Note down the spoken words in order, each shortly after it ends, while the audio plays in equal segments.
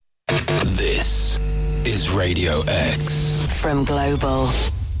This is Radio X. From Global.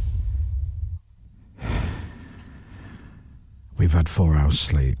 We've had 4 hours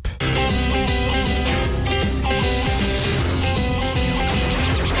sleep.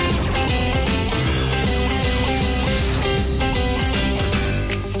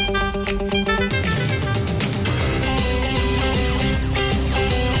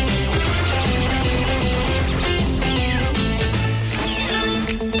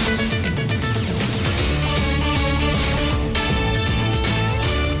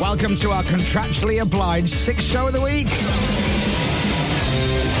 Welcome to our contractually obliged 6th show of the week.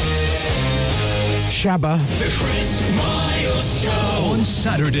 Shabba. The Chris Moyles Show on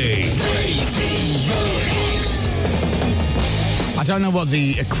Saturday. Radio X. I don't know what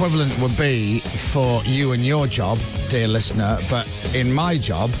the equivalent would be for you and your job, dear listener, but in my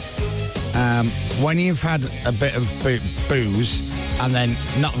job, when you've had a bit of booze and then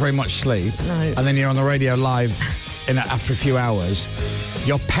not very much sleep, and then you're on the radio live after a few hours,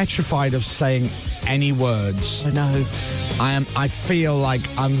 you're petrified of saying any words. I know. I feel like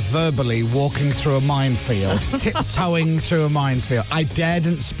I'm verbally walking through a minefield, tiptoeing through a minefield. I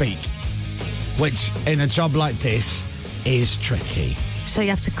daren't speak, which in a job like this is tricky. So you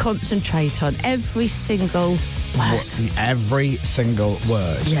have to concentrate on every single word. Every single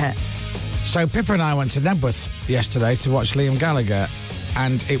word. Yeah. So Pippa and I went to Nebworth yesterday to watch Liam Gallagher,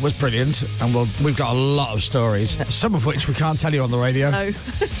 and it was brilliant, and we've got a lot of stories, some of which we can't tell you on the radio. No.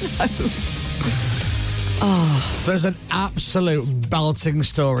 Oh. There's an absolute belting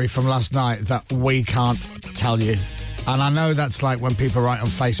story from last night that we can't tell you. And I know that's like when people write on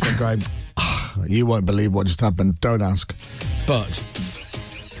Facebook going, you won't believe what just happened, don't ask. But,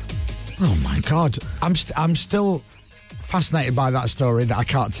 oh my God, I'm still fascinated by that story that I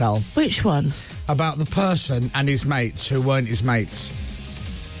can't tell. Which one? About the person and his mates who weren't his mates.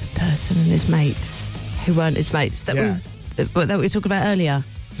 The person and his mates who weren't his mates. That we were talking about earlier.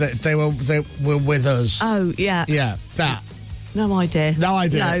 They were with us. Oh, yeah. Yeah, that. No idea. No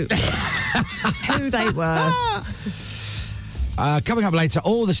idea. No. Who they were. Coming up later,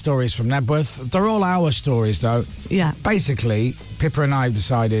 all the stories from Nebworth. They're all our stories, though. Yeah. Basically, Pippa and I have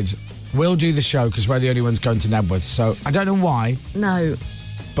decided we'll do the show because we're the only ones going to Nebworth. So I don't know why. No.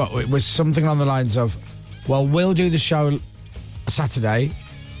 But it was something along the lines of, well, we'll do the show Saturday.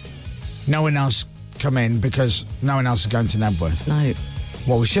 No one else come in because no one else is going to Nebworth. No.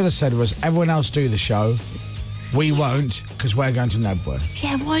 What we should have said was, everyone else do the show. We won't, because we're going to Nebworth.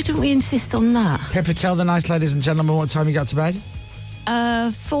 Yeah, why don't we insist on that? Pippa, tell the nice ladies and gentlemen what time you got to bed.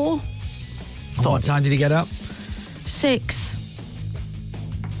 4. What time did you get up? 6.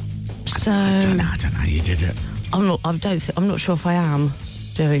 So I don't know how you did it. I'm not sure if I am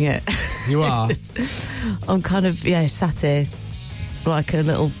doing it. You are? I'm kind of, sat here like a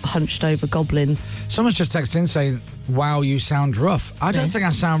little hunched over goblin. Someone's just texted in saying, wow, you sound rough. I don't think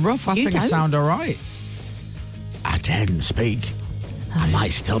I sound rough. I think I sound all right. I daren't speak. No. I might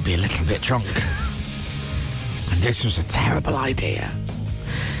still be a little bit drunk. And this was a terrible idea.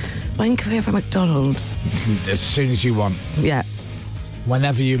 When can we have a McDonald's? As soon as you want. Yeah.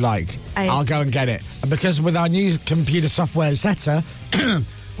 Whenever you like. I'll go and get it. And because with our new computer software Zeta,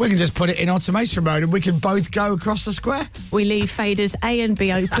 we can just put it in automation mode and we can both go across the square. We leave faders A and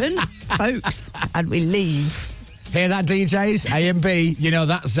B open, folks, and we leave. Hear that, DJs? A and B, you know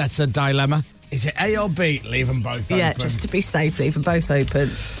that Zeta dilemma. Is it A or B? Leave them both open. Yeah, just to be safe, leave them both open.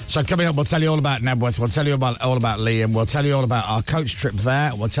 So coming up, we'll tell you all about Nebworth. We'll tell you all about Liam. We'll tell you all about our coach trip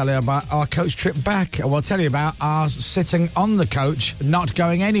there. We'll tell you about our coach trip back. And we'll tell you about our sitting on the coach, not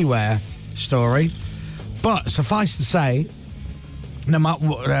going anywhere story. But suffice to say, no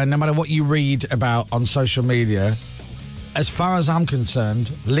matter what you read about on social media, as far as I'm concerned,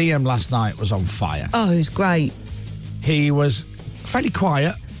 Liam last night was on fire. Oh, he was great. He was fairly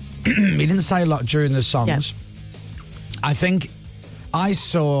quiet. He didn't say a lot during the songs. Yep. I think I've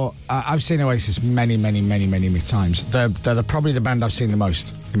seen Oasis many times. They're probably the band I've seen the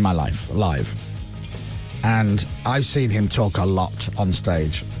most in my life, live. And I've seen him talk a lot on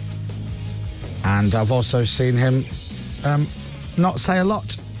stage. And I've also seen him not say a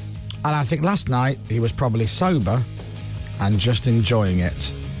lot. And I think last night he was probably sober and just enjoying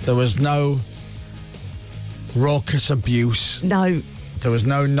it. There was no raucous abuse. No. There was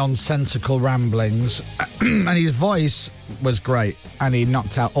no nonsensical ramblings. And his voice was great. And he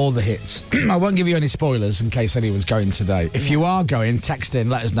knocked out all the hits. I won't give you any spoilers in case anyone's going today. If you are going, text in,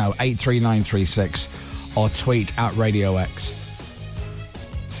 let us know, 83936, or tweet at Radio X.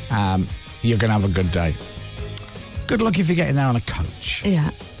 You're going to have a good day. Good luck if you're getting there on a coach.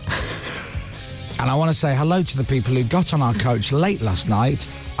 Yeah. And I want to say hello to the people who got on our coach late last night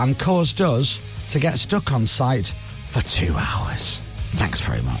and caused us to get stuck on site for 2 hours. Thanks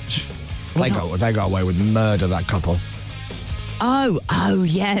very much. They got away with murder, that couple. Oh,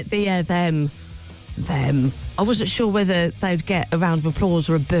 yeah, them. I wasn't sure whether they'd get a round of applause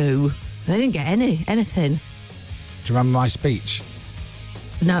or a boo. They didn't get anything. Do you remember my speech?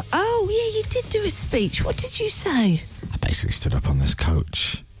 No. Oh, yeah, you did do a speech. What did you say? I basically stood up on this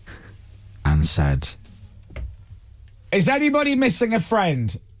coach and said, is anybody missing a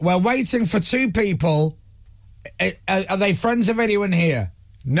friend? We're waiting for 2 people. Are they friends of anyone here?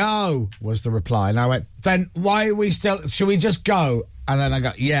 No, was the reply. And I went, then why are we still... Should we just go? And then I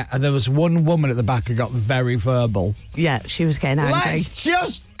got, yeah. And there was one woman at the back who got very verbal. Yeah, she was getting angry. Let's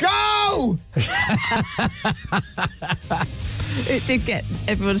just go! It did get...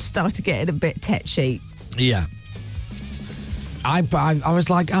 Everyone started getting a bit tetchy. Yeah. I was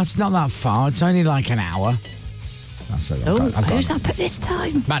like, oh, it's not that far. It's only like an hour. That's it. Who's up at this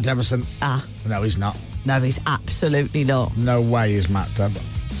time? Matt Deverson. Ah. No, he's not. No, he's absolutely not. No way is Matt Deb.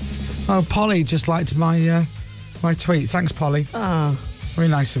 Oh, Polly just liked my tweet. Thanks, Polly. Oh. Very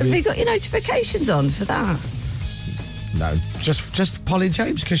nice of you. Have you got your notifications on for that? No, just Polly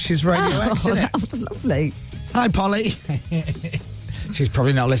James, because she's Radio X, isn't it? That was lovely. Hi, Polly. She's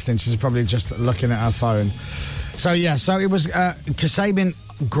probably not listening. She's probably just looking at her phone. So it was Kasabian,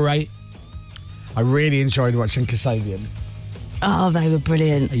 great. I really enjoyed watching Kasabian. Oh, they were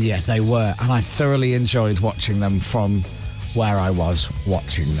brilliant. Yeah, they were. And I thoroughly enjoyed watching them from where I was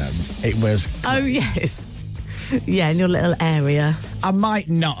watching them. It was... Oh, yes. Yeah, in your little area. I might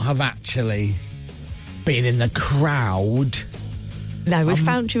not have actually been in the crowd. No, we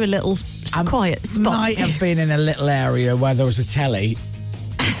found you a little quiet spot. Might have been in a little area where there was a telly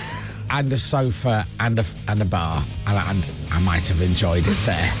and a sofa and a bar. And I might have enjoyed it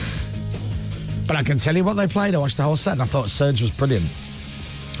there. But I can tell you what they played. I watched the whole set and I thought Serge was brilliant.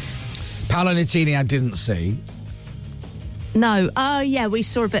 Paolo Nutini I didn't see. No. Yeah, we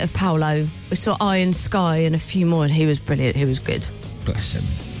saw a bit of Paolo. We saw Iron Sky and a few more and he was brilliant. He was good. Bless him.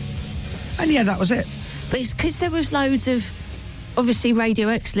 And yeah, that was it. But it's because there was loads of... Obviously, Radio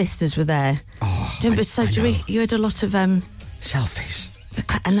X listeners were there. Oh, remember, I know. You had a lot of... selfies.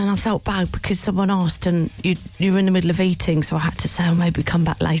 And then I felt bad because someone asked and you were in the middle of eating, so I had to say, oh, maybe come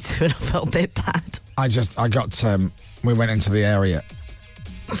back later, and I felt a bit bad. We went into the area.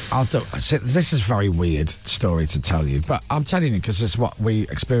 This is a very weird story to tell you, but I'm telling you because it's what we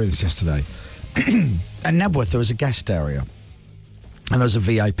experienced yesterday. At Nebworth, there was a guest area and there was a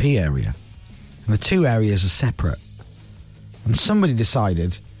VIP area. And the 2 areas are separate. And somebody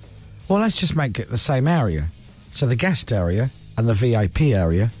decided, well, let's just make it the same area. So the guest area and the VIP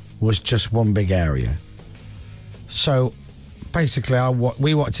area was just one big area. So basically,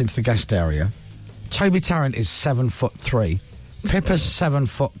 we walked into the guest area. Toby Tarrant is 7'3". Pippa's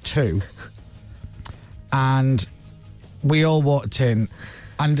 7'2", and we all walked in.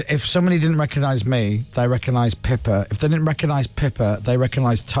 And if somebody didn't recognise me, they recognised Pippa. If they didn't recognise Pippa, they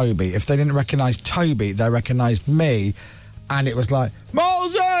recognised Toby. If they didn't recognise Toby, they recognised me. And it was like,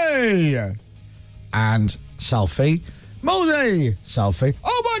 Moyles! And selfie. Moyles! Selfie.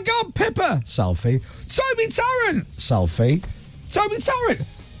 Oh my God, Pippa! Selfie. Toby Tarrant! Selfie. Toby Tarrant!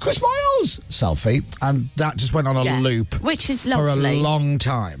 Chris Moyles! Selfie. And that just went on a loop. Which is lovely. For a long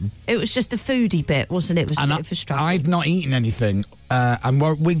time. It was just a foodie bit, wasn't it? It was a bit of a struggle. I'd not eaten anything. And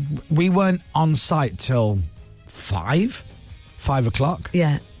we weren't on site till 5 o'clock.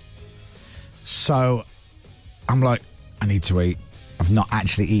 Yeah. So I'm like, I need to eat. I've not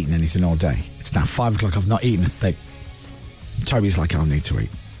actually eaten anything all day. It's now 5 o'clock. I've not eaten a thing. Toby's like, I need to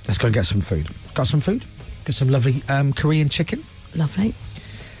eat. Let's go and get some food. Got some food? Got some lovely Korean chicken. Lovely.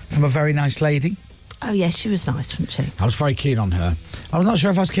 From a very nice lady. Oh, yeah, she was nice, wasn't she? I was very keen on her. I was not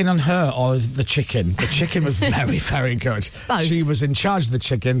sure if I was keen on her or the chicken. The chicken was very, very good. Both. She was in charge of the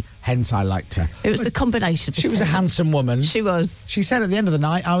chicken, hence I liked her. It was the combination of the She was two. a handsome woman. She was. She said at the end of the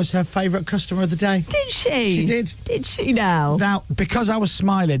night I was her favourite customer of the day. Did she? She did. Did she now? Now, because I was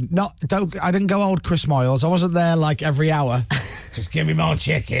smiling, I didn't go old Chris Moyles. I wasn't there like every hour. Just give me more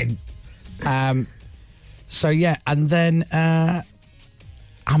chicken. So, yeah, and then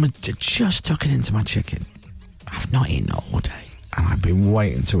I'm just tucking into my chicken. I've not eaten all day, and I've been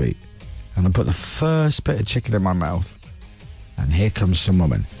waiting to eat. And I put the first bit of chicken in my mouth, and here comes some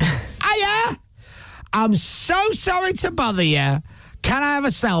woman. Hiya! I'm so sorry to bother you. Can I have a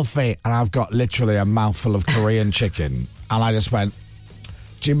selfie? And I've got literally a mouthful of Korean chicken. And I just went,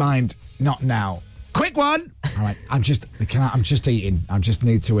 do you mind? Not now. Quick one. All right, I'm just eating. I just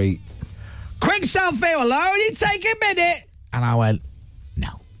need to eat. Quick selfie will only take a minute. And I went, no.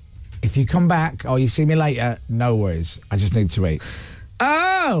 if you come back or you see me later, no worries. I just need to eat.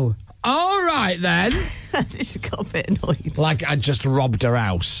 Oh, all right then. She got a bit annoyed. Like I just robbed her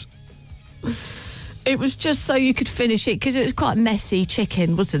house. It was just so you could finish it because it was quite messy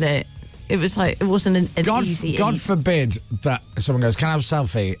chicken, wasn't it? It was like, it wasn't an easy God eat. forbid that someone goes, can I have a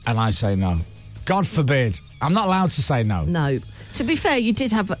selfie? And I say no. God forbid. I'm not allowed to say no. No. To be fair, you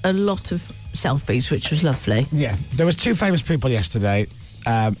did have a lot of selfies, which was lovely. Yeah. There was 2 famous people yesterday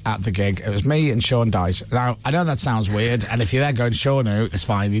at the gig. It was me and Sean Dice. Now, I know that sounds weird, and if you're there going, Sean who, it's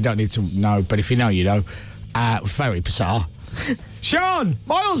fine. You don't need to know. But if you know, you know. Very bizarre. Sean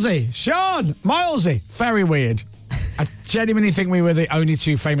Moylesy. Very weird. I genuinely think we were the only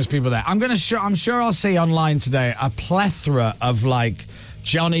 2 famous people there. I'm sure I'll see online today a plethora of like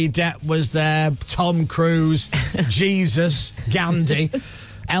Johnny Depp was there, Tom Cruise, Jesus, Gandhi,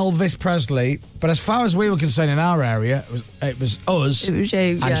 Elvis Presley. But as far as we were concerned in our area, it was us and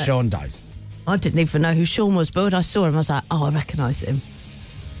Sean Dice. I didn't even know who Sean was, but when I saw him, I was like, oh, I recognise him.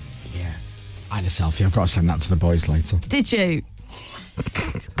 Yeah. I had a selfie. I've got to send that to the boys later. Did you?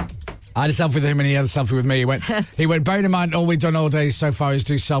 I had a selfie with him and he had a selfie with me. He went, bearing in mind all we've done all day so far is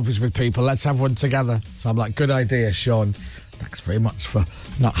do selfies with people. Let's have one together. So I'm like, good idea, Sean. Thanks very much for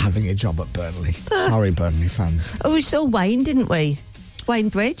not having a job at Burnley. Sorry, Burnley fans. Oh, we saw Wayne, didn't we? Wayne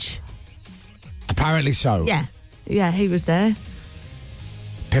Bridge? Apparently so. Yeah. Yeah, he was there.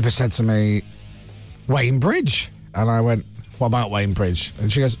 Pippa said to me, Wayne Bridge? And I went, what about Wayne Bridge?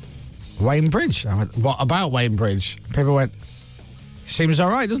 And she goes, Wayne Bridge? I went, what about Wayne Bridge? Pippa went, seems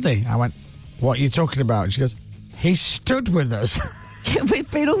all right, doesn't he? I went, what are you talking about? She goes, he stood with us. We've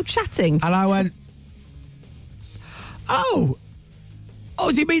been all chatting. And I went, oh,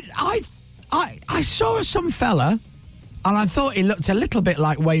 do you mean, I saw some fella and I thought he looked a little bit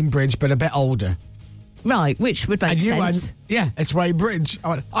like Wayne Bridge, but a bit older. Right, which would make and you sense. Went, yeah, it's Wayne Bridge. I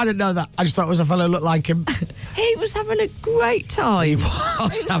went, I didn't know that. I just thought it was a fellow who looked like him. He was having a great time. He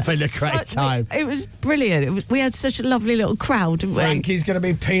was having a great time. It was brilliant. We had such a lovely little crowd, didn't we? Frankie's going to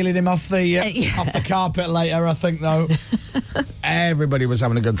be peeling him off the carpet later, I think, though. Everybody was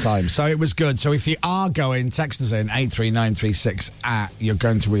having a good time. So it was good. So if you are going, text us in 83936. You're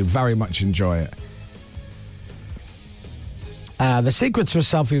going to very much enjoy it. The secret to a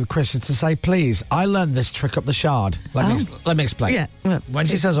selfie with Chris is to say, please, I learned this trick up the Shard. Let me explain. Yeah. When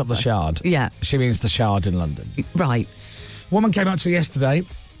she says up the Shard, she means the Shard in London. Right. Woman came up to me yesterday.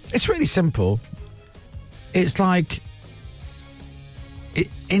 It's really simple. It's like,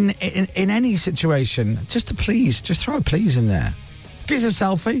 in any situation, just throw a please in there. Give us a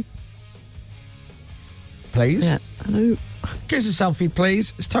selfie. Please. Yeah, hello. Give us a selfie,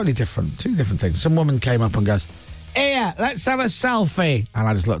 please. It's totally different. 2 different things. Some woman came up and goes, here, let's have a selfie. And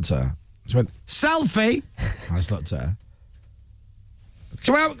I just looked at her. She went, selfie? I just looked at her.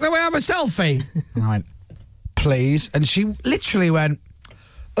 So we have a selfie? And I went, please. And she literally went,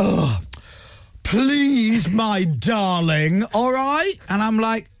 oh, please, my darling, all right? And I'm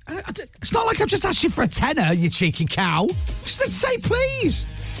like, it's not like I've just asked you for a tenner, you cheeky cow. She said, say please.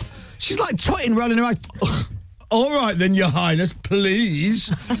 She's like tutting, rolling her eyes. All right then, your highness, please.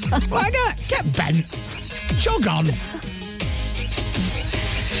 Like, get bent. Jog on. Do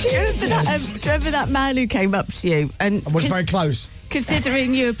you remember that man who came up to you and was very close?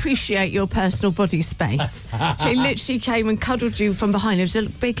 Considering you appreciate your personal body space, he literally came and cuddled you from behind. He was a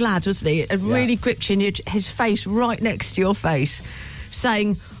big lad, wasn't he? And really gripped you and his face right next to your face,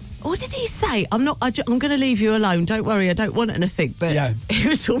 saying, what did he say? I'm going to leave you alone. Don't worry, I don't want anything. But he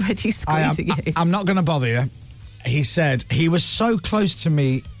was already squeezing you. I'm not going to bother you. He said he was so close to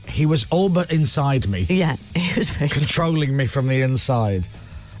me, he was all but inside me. Yeah, he was very controlling me from the inside.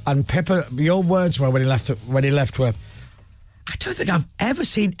 And Pippa, your words were when he left were, I don't think I've ever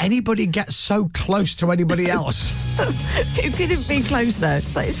seen anybody get so close to anybody else. Who could have been closer?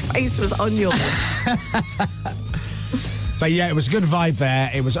 So his face was on your But yeah, it was a good vibe there.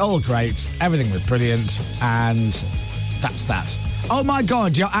 It was all great. Everything was brilliant. And that's that. Oh my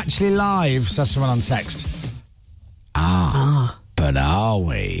God, you're actually live, says someone on text. But are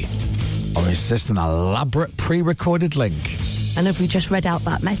we? Or is this an elaborate pre-recorded link? And have we just read out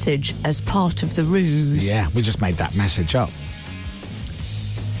that message as part of the ruse? Yeah, we just made that message up.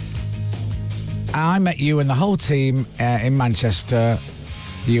 I met you and the whole team in Manchester.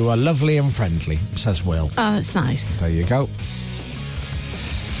 You are lovely and friendly, says Will. Oh, that's nice. There you go.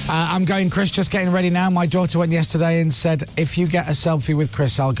 I'm going, Chris, just getting ready now. My daughter went yesterday and said, if you get a selfie with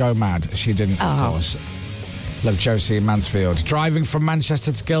Chris, I'll go mad. She didn't, of course. Love Josie in Mansfield. Driving from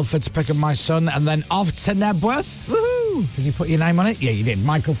Manchester to Guildford to pick up my son and then off to Nebworth. Woohoo! Did you put your name on it? Yeah, you did.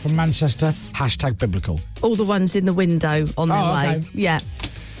 Michael from Manchester, #biblical. All the ones in the window on their way. Okay. Yeah.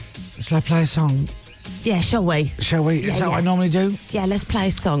 Shall I play a song? Yeah, shall we? Shall we? Is that what I normally do? Yeah, let's play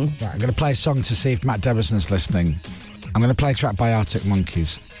a song. Right, I'm going to play a song to see if Matt Devison's listening. I'm going to play a track by Arctic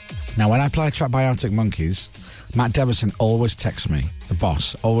Monkeys. Now, when I play a track by Arctic Monkeys, Matt Devison always texts me. The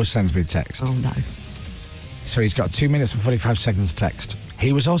boss always sends me a text. Oh, no. So he's got 2 minutes and 45 seconds text.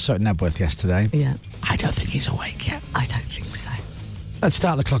 He was also at Nebworth yesterday. Yeah. I don't think he's awake yet. I don't think so. Let's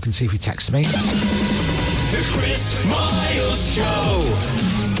start the clock and see if he texts me. The Chris Moyles Show.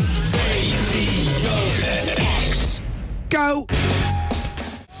 Radio X. Go!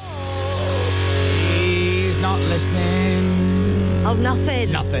 He's not listening. Oh,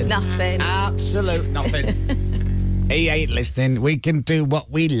 nothing. Nothing. Nothing. Absolute nothing. He ain't listening. We can do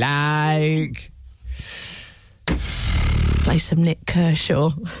what we like. Play some Nick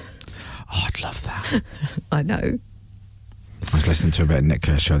Kershaw. Oh, I'd love that. I know. I was listening to a bit of Nick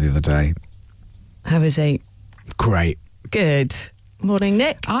Kershaw the other day. How is he? Great. Good. Morning,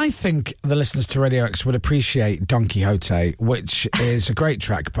 Nick. I think the listeners to Radio X would appreciate Don Quixote, which is a great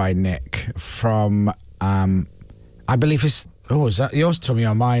track by Nick from, I believe it's... Oh, is that yours, Tommy,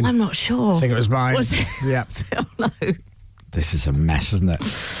 or mine? I'm not sure. I think it was mine. Was it? Yeah. Oh, no. This is a mess, isn't it?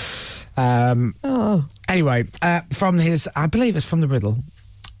 Anyway, from his... I believe it's from the Riddle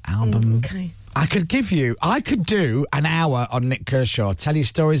album. Okay. I could do an hour on Nick Kershaw, tell you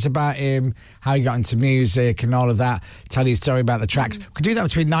stories about him, how he got into music and all of that, tell you a story about the tracks. We could do that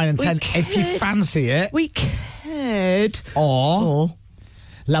between 9 and 10 if you fancy it. We could. Or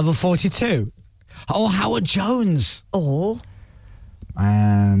Level 42. Or Howard Jones. Or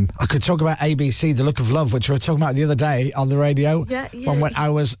I could talk about ABC, The Look of Love, which we were talking about the other day on the radio. Yeah. When I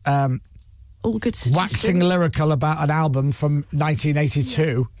was all good suggestions. waxing lyrical about an album from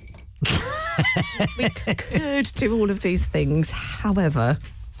 1982. We could do all of these things. However,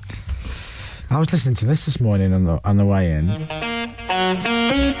 I was listening to this morning on the way in.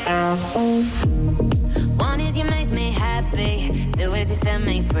 One is you make me happy, two is you set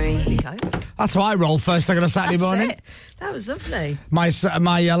me free. That's how I roll first thing on a Saturday morning. it. That was lovely.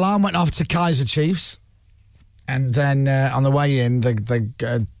 My alarm went off to Kaiser Chiefs, and then on the way in,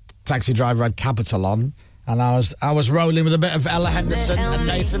 the taxi driver had Capital on, and I was rolling with a bit of Ella Henderson and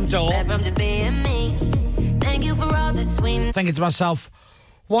Nathan Dawe. From just being me. Thank you for all the sweet. Thinking to myself,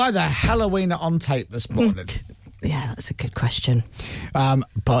 why the hell are we not on tape this morning? Yeah, that's a good question.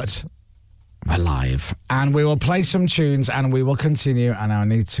 But we're live, and we will play some tunes, and we will continue. And I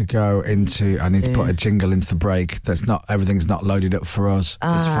need to put a jingle into the break. Everything's not loaded up for us.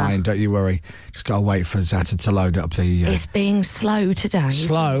 It's fine, don't you worry. Just got to wait for Zata to load up the. It's being slow today.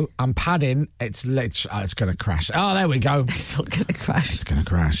 Slow. I'm padding. It's it's going to crash. Oh, there we go. It's not going to crash. It's going to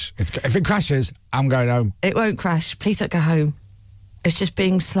crash. If it crashes, I'm going home. It won't crash. Please don't go home. It's just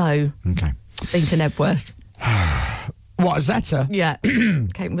being slow. Okay. Being to Nebworth. What, Zeta? Yeah.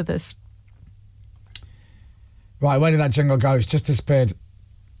 Came with us. Right, where did that jingle go? It's just disappeared.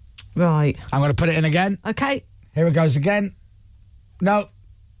 Right. I'm going to put it in again. Okay. Here it goes again. No.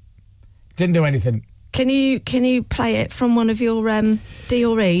 Didn't do anything. Can you play it from one of your D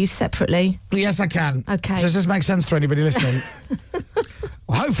or E's separately? Yes, I can. Okay. Does this make sense to anybody listening?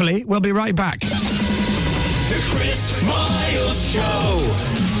 Well, hopefully, we'll be right back. The Chris Moyles Show.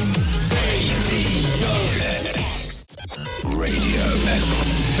 Radio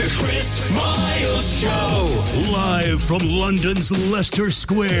X. The Chris Moyles Show. Live from London's Leicester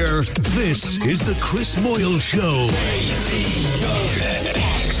Square, this is the Chris Moyles Show. Radio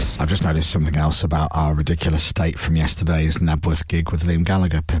X. I've just noticed something else about our ridiculous state from yesterday's Nebworth gig with Liam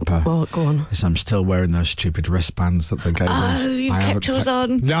Gallagher, Pippa. Well, go on. Is I'm still wearing those stupid wristbands that they gave us. Oh, you've kept yours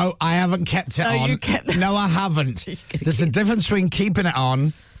on? No, I haven't kept it on. You kept them. No, I haven't. There's a difference between keeping it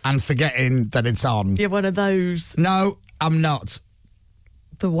on and forgetting that it's on. You're one of those. No, I'm not.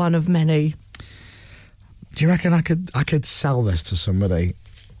 The one of many. Do you reckon I could sell this to somebody?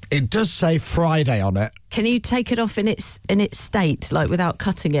 It does say Friday on it. Can you take it off in its state, like without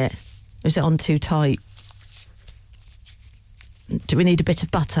cutting it? Or is it on too tight? Do we need a bit of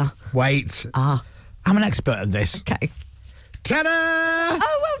butter? Wait. I'm an expert at this. Okay. Ta-da!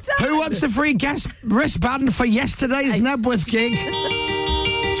 Oh, well done. Who wants a free guest wristband for yesterday's Nebworth gig?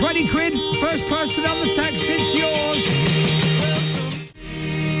 20 quid. First person on the text, it's yours.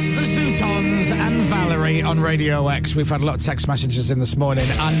 The Zootons and Valerie on Radio X. We've had a lot of text messages in this morning,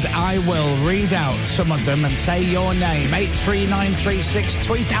 and I will read out some of them and say your name. 83936.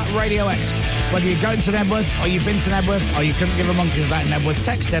 Tweet at Radio X. Whether you're going to Nebworth, or you've been to Nebworth, or you couldn't give a monkey's about Nebworth,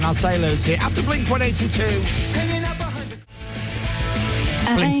 text in. I'll say hello to you after Blink 182.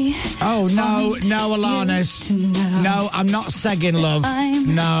 Oh, no, Alanis. No, I'm not segging, love.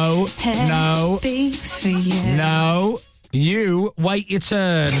 No. You wait your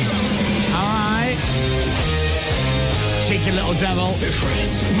turn. All right. Cheeky little devil. The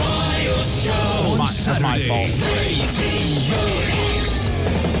Chris Miles Show. On That's my fault.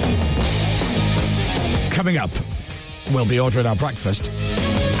 Coming up, we'll be ordering our breakfast.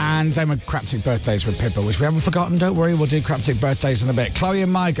 And then with Craptic Birthdays with Pippa, which we haven't forgotten. Don't worry, we'll do Craptic Birthdays in a bit. Chloe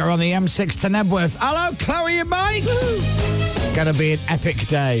and Mike are on the M6 to Nebworth. Hello, Chloe and Mike. Gonna be an epic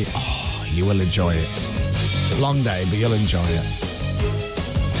day. Oh, you will enjoy it. It's a long day, but you'll enjoy it.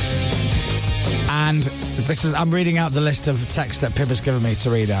 And I'm reading out the list of texts that Pippa's given me to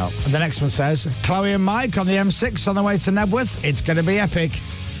read out. And the next one says, Chloe and Mike on the M6 on the way to Nebworth. It's going to be epic.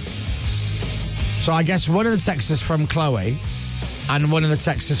 So I guess one of the texts is from Chloe and one of the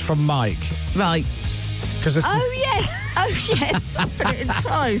texts is from Mike. Right. Yes. Oh, yes. I put it in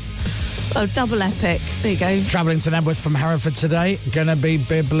twice. Oh, double epic. There you go. Travelling to Nebworth from Hereford today. Gonna be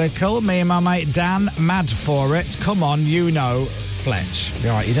biblical. Me and my mate Dan, mad for it. Come on, you know. Fletch.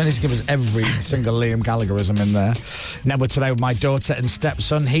 All right, you don't need to give us every single Liam Gallagherism in there. Nebworth today with my daughter and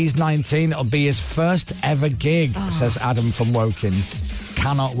stepson. He's 19. It'll be his first ever gig, says Adam from Woking.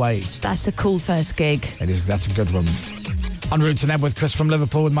 Cannot wait. That's a cool first gig. It is. That's a good one. En route to Nebworth, Chris from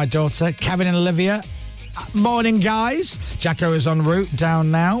Liverpool with my daughter. Kevin and Olivia. Morning, guys. Jacko is en route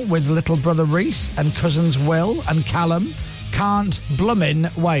down now with little brother Reese and cousins Will and Callum. Can't blummin'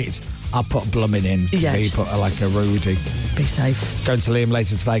 wait. I'll put blummin' in. Yes. So you put like a Rudy. Be safe. Going to Liam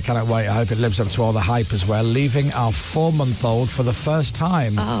later today. Cannot wait. I hope it lives up to all the hype as well. Leaving our 4-month-old for the first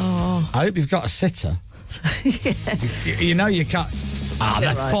time. Oh. I hope you've got a sitter. Yeah. You know you can't.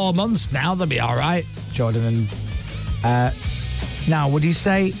 They're right. 4 months now. They'll be all right. Jordan and... now, would you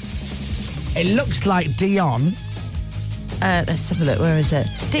say... It looks like Dion. Let's have a look. Where is it?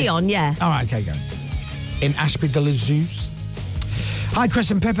 Dion, yeah. All right, okay, go. In Ashby de la Zeus. Hi,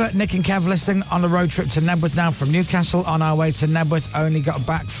 Chris and Pippa. Nick and Kev listening on the road trip to Nebworth now from Newcastle. On our way to Nebworth, only got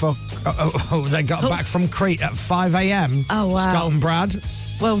back they got back from Crete at 5 a.m. Oh, wow. Scott and Brad.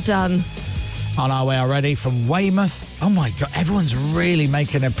 Well done. On our way already from Weymouth. Oh, my God. Everyone's really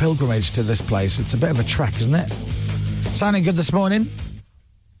making a pilgrimage to this place. It's a bit of a trek, isn't it? Sounding good this morning?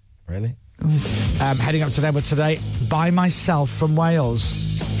 Really? Heading up to Nebworth today by myself from Wales,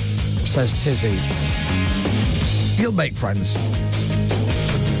 says Tizzy. You'll make friends.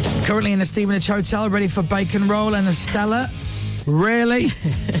 Currently in the Stevenage Hotel, ready for bacon roll and a Stella. Really?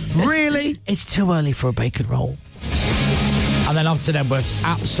 Really? It's too early for a bacon roll. And then off to Nebworth.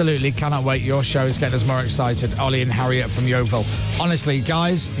 Absolutely cannot wait. Your show is getting us more excited. Ollie and Harriet from Yeovil. Honestly,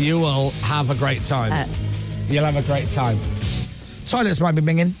 guys, you will have a great time. You'll have a great time. Toilets might be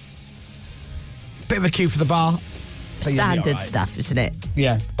minging. Bit of a queue for the bar. Standard stuff, isn't it?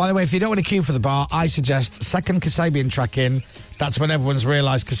 Yeah. By the way, if you don't want to queue for the bar, I suggest second Kasabian track in. That's when everyone's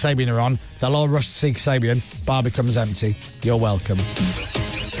realised Kasabian are on. They'll all rush to see Kasabian. Bar becomes empty. You're welcome.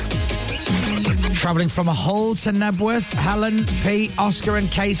 Travelling from a Hull to Nebworth. Helen, Pete, Oscar and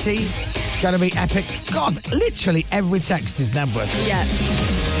Katie. Going to be epic. God, literally every text is Nebworth. Yeah.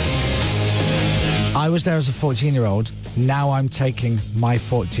 I was there as a 14-year-old. Now I'm taking my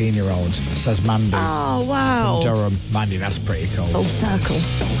 14-year-old, says Mandy. Oh, wow. From Durham. Mandy, that's pretty cool. Full circle.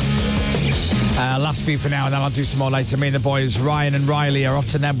 Last few for now, and then I'll do some more later. Me and the boys, Ryan and Riley, are up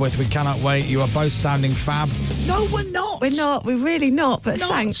to Nebworth. We cannot wait. You are both sounding fab. No, we're not. We're not. We're really not, but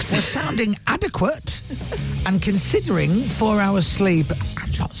thanks. We're sounding adequate. And considering 4 hours sleep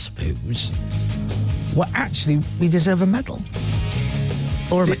and lots of booze, we deserve a medal.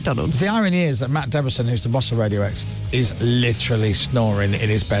 Or a McDonald's. The irony is that Matt Deverson, who's the boss of Radio X, is literally snoring in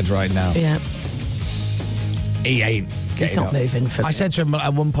his bed right now. Yeah. He ain't getting He's not up. moving from I said to him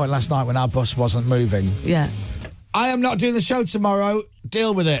at one point last night when our bus wasn't moving, yeah, I am not doing the show tomorrow.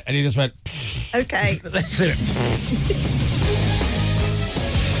 Deal with it. And he just went, okay. That's it.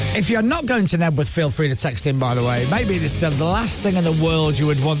 If you're not going to Nebworth, feel free to text in, by the way. Maybe it's the last thing in the world you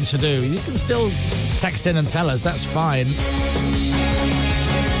would want to do. You can still text in and tell us. That's fine.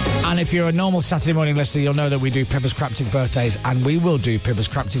 And if you're a normal Saturday morning listener, you'll know that we do Pippa's Craptic Birthdays, and we will do Pippa's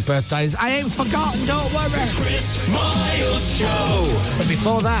Craptic Birthdays. I ain't forgotten, don't worry. The Chris Miles Show. But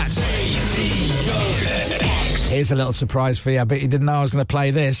before that, here's a little surprise for you. I bet you didn't know I was going to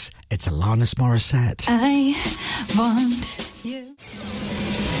play this. It's Alanis Morissette. I want you.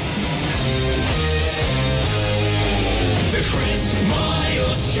 The Chris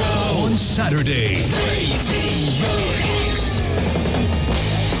Miles Show. On Saturday. Radio X.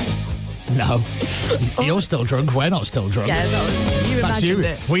 No. You're still drunk. We're not still drunk. Yeah, you That's imagined you.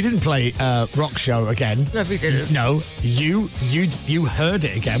 it. We didn't play Rock Show again. No, we didn't. No, you heard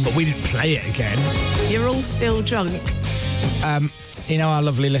it again, but we didn't play it again. You're all still drunk. You know our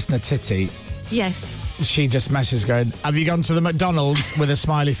lovely listener Titty? Yes. she just messaged going, have you gone to the McDonald's with a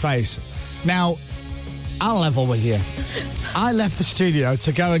smiley face? Now, I'll level with you. I left the studio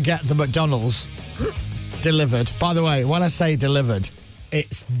to go and get the McDonald's delivered. By the way, when I say delivered,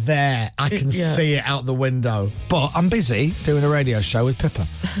 it's there. I can see it out the window. But I'm busy doing a radio show with Pippa.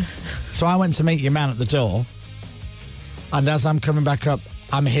 So I went to meet your man at the door. And as I'm coming back up,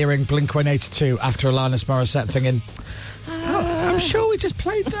 I'm hearing Blink-182 after Alanis Morissette thinking, I'm sure we just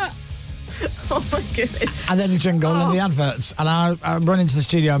played that. Oh, my goodness. And then the jingle and the adverts. And I run into the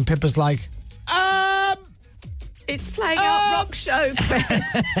studio and Pippa's like, It's playing out Rock Show,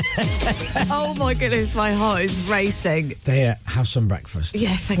 Chris. Oh, my goodness, my heart is racing. There, have some breakfast.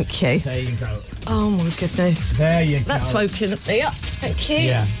 Yeah, thank you. There you go. Oh, my goodness. There you go. That's woken me up. Thank you.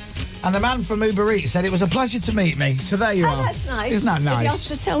 Yeah. And the man from Uber Eats said it was a pleasure to meet me. So there you are. Oh, that's nice. Isn't that nice? Did he ask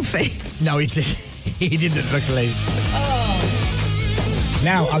for a selfie? No, he did. He didn't, luckily.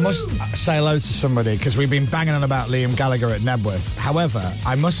 Now, I must say hello to somebody because we've been banging on about Liam Gallagher at Nebworth. However,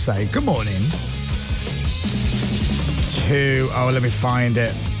 I must say good morning to... Oh, let me find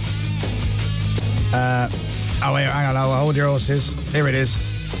it. Wait, hang on. I'll hold your horses. Here it is.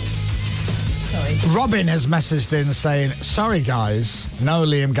 Sorry. Robin has messaged in saying, sorry, guys, no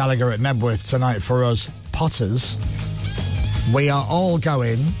Liam Gallagher at Nebworth tonight for us Potters. We are all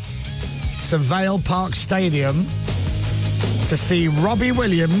going to Vale Park Stadium to see Robbie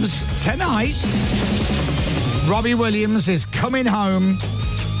Williams tonight. Robbie Williams is coming home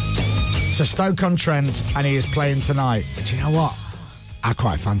to Stoke-on-Trent and he is playing tonight. Do you know what? I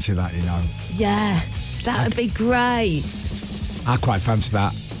quite fancy that, you know. Yeah, that would be great. I quite fancy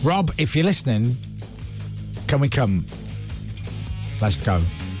that. Rob, if you're listening, can we come? Let's go.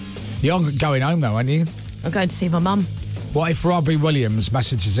 You're going home though, aren't you? I'm going to see my mum. What if Robbie Williams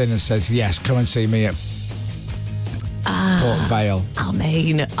messages in and says, yes, come and see me at Port Vale? I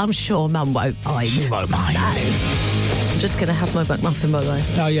mean, I'm sure Mum won't mind. She won't mind. No. I'm just going to have my McMuffin, by the way.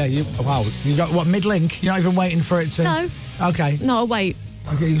 Oh, yeah. You got, what, mid-link? You're not even waiting for it to... No. Okay. No, I'll wait.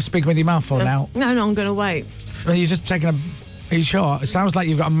 Okay, you're speaking with your mouth full now. No, I'm going to wait. Well, you're just taking a... Are you sure? It sounds like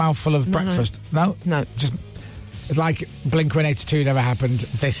you've got a mouthful of breakfast. No? No. Just... It's like Blink-182 never happened.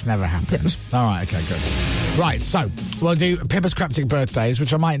 This never happened. Yeah. All right, okay, good. Right, so we'll do Pippa's Cryptic Birthdays,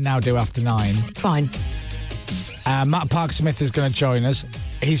 which I might now do after 9. Fine. Matt Park-Smith is going to join us.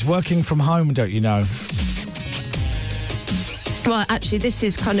 He's working from home, don't you know? Well, actually, this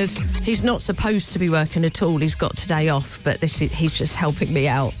is kind of... He's not supposed to be working at all. He's got today off, but he's just helping me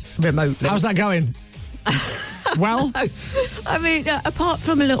out remotely. How's that going? Well? I mean, apart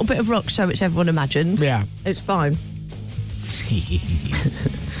from a little bit of rock show, which everyone imagined, Yeah. it's fine.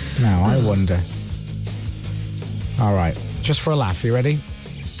 Now, I wonder. All right, just for a laugh, you ready?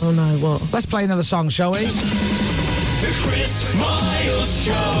 Oh, no, what? Let's play another song, shall we? The Chris Miles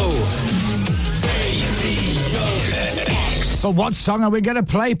Show. But what song are we going to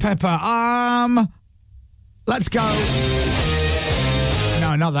play, Pepper? Let's go.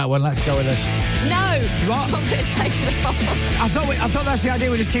 No, not that one. Let's go with this. No! What? I'm going to take it off. I thought that's the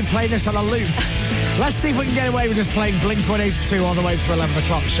idea. We just keep playing this on a loop. Let's see if we can get away with just playing Blink-182 all the way to 11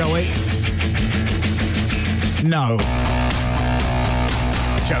 o'clock, shall we? No.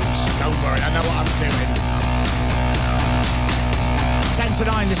 Jokes. Don't worry. I know what I'm doing. 10 to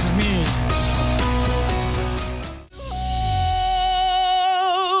 9. This is Muse.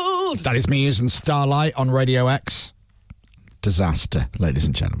 That is Muse and Starlight on Radio X. Disaster, ladies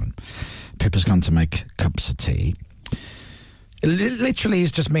and gentlemen. Pippa's gone to make cups of tea. Literally,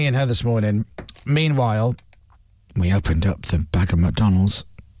 it's just me and her this morning. Meanwhile, we opened up the bag of McDonald's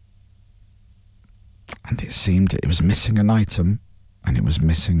and it seemed it was missing an item, and it was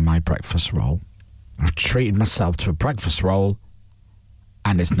missing my breakfast roll. I've treated myself to a breakfast roll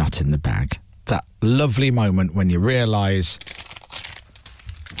and it's not in the bag. That lovely moment when you realise...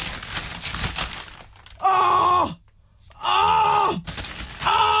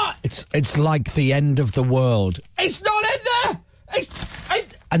 It's like the end of the world. It's not in there!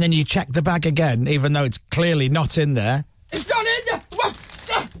 And then you check the bag again, even though it's clearly not in there. It's not in there!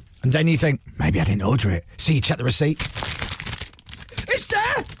 And then you think, maybe I didn't order it. So you check the receipt. It's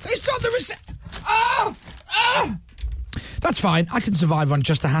there! It's on the receipt! That's fine. I can survive on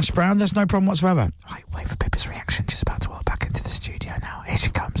just a hash brown. There's no problem whatsoever. Right, wait for Pippa's reaction. She's about to walk back into the studio now. Here she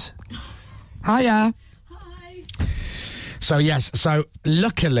comes. Hiya. So, yes,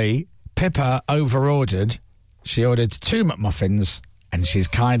 luckily, Pippa over-ordered. She ordered 2 McMuffins, and she's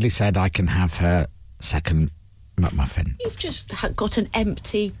kindly said I can have her second McMuffin. You've just got an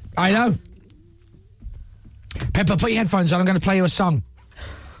empty... I know. Pippa, put your headphones on. I'm going to play you a song.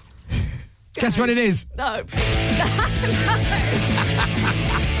 Guess what it is? No.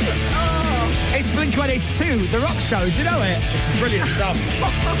 It's Blink-182, The Rock Show. Do you know it? It's brilliant stuff.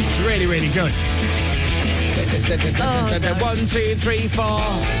 It's really, really good. 1, 2, 3, 4.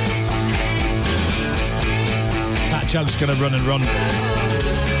 That jug's going to run and run.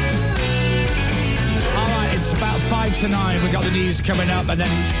 All right, it's about 5 to 9. We've got the news coming up and then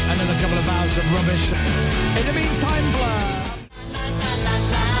another couple of hours of rubbish. In the meantime, Blur.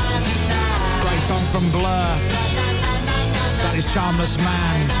 Great song from Blur. That is Charmless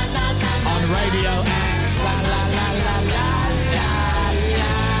Man on Radio X. La, la, la, la, la,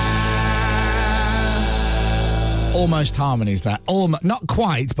 la. Almost harmonies, that. Not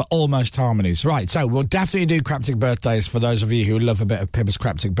quite, but almost harmonies. Right, so we'll definitely do Craptic Birthdays for those of you who love a bit of Pippa's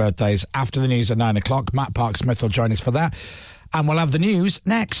Craptic Birthdays after the news at 9 o'clock. Matt Park-Smith will join us for that. And we'll have the news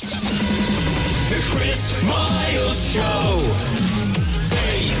next. The Chris Moyles Show.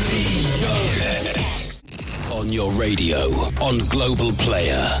 On your radio, on Global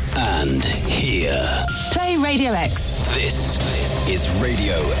Player, and here. Play Radio X. This is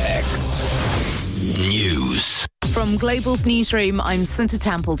Radio X News. From Global's newsroom, I'm Cinta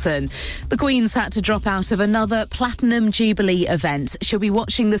Templeton. The Queen's had to drop out of another Platinum Jubilee event. She'll be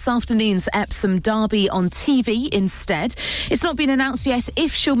watching this afternoon's Epsom Derby on TV instead. It's not been announced yet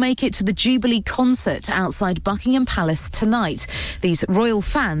if she'll make it to the Jubilee concert outside Buckingham Palace tonight. These royal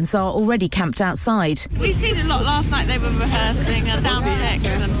fans are already camped outside. We've seen a lot last night. They were rehearsing and sound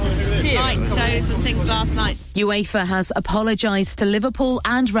checks and light shows and things last night. UEFA has apologised to Liverpool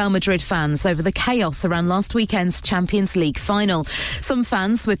and Real Madrid fans over the chaos around last weekend's Champions League final. Some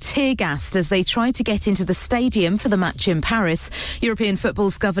fans were tear-gassed as they tried to get into the stadium for the match in Paris. European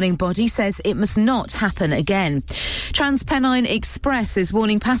football's governing body says it must not happen again. TransPennine Express is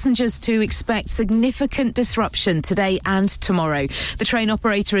warning passengers to expect significant disruption today and tomorrow. The train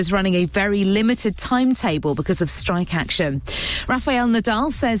operator is running a very limited timetable because of strike action. Rafael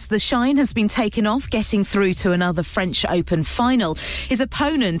Nadal says the shine has been taken off getting through to another French Open final. His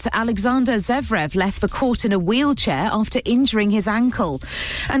opponent, Alexander Zverev, left the court in a wheelchair after injuring his ankle.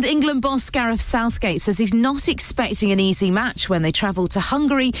 And England boss Gareth Southgate says he's not expecting an easy match when they travel to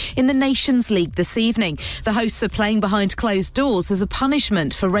Hungary in the Nations League this evening. The hosts are playing behind closed doors as a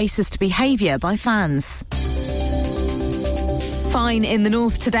punishment for racist behaviour by fans. Fine in the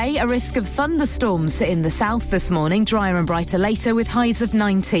north today, a risk of thunderstorms in the south this morning, drier and brighter later with highs of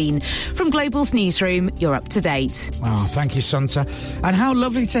 19. From Global's newsroom, you're up to date. Wow, thank you, Santa. And how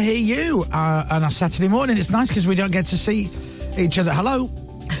lovely to hear you on a Saturday morning. It's nice because we don't get to see each other. Hello?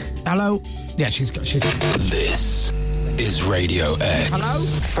 Hello? Yeah, she's... This is Radio X. Hello?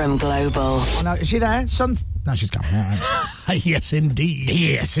 From Global. Oh, no, is she there? No, she's coming. All right. Yes, indeed.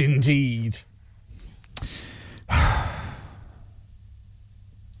 Yes, indeed.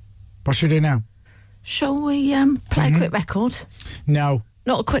 What should we do now? Shall we play a quick record? No.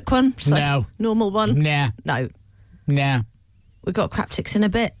 Not a quick one? So No. Normal one? Nah. No. Nah. We've got Craptics in a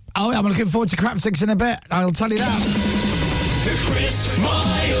bit. Oh, I'm looking forward to Crapsticks in a bit. I'll tell you that. The Chris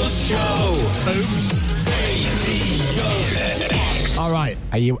Moyles Show. Oops. All right.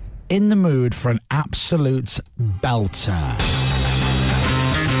 Are you in the mood for an absolute belter?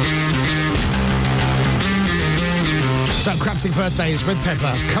 So, Craptic Birthdays with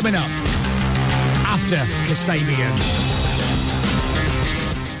Pippa coming up after Kasabian.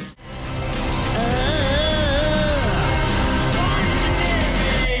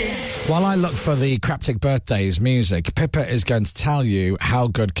 While I look for the Craptic Birthdays music, Pippa is going to tell you how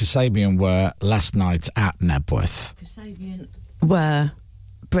good Kasabian were last night at Nebworth. Kasabian were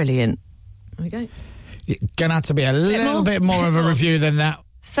brilliant. There we go. You're going to have to be a little bit more of a review than that.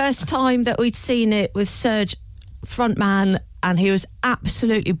 First time that we'd seen it with Serge frontman, and he was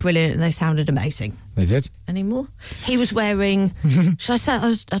absolutely brilliant, and they sounded amazing. They did. Any more? He was wearing... Should I say...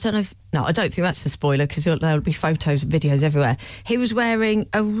 I don't know if... No, I don't think that's a spoiler, because there'll be photos and videos everywhere. He was wearing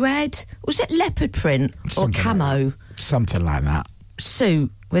a red... Was it leopard print or camo? Something like that.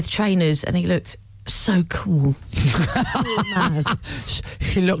 Suit with trainers, and he looked so cool. Cool man.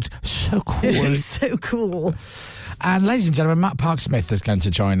 He looked so cool. He looked so cool. And ladies and gentlemen, Matt Park-Smith is going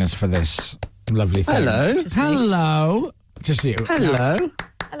to join us for this lovely thing. Hello. Hello. Just you. Hello.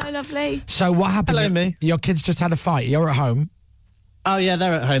 Hello, lovely. So what happened? Hello, me. Your kids just had a fight. You're at home. Oh, yeah,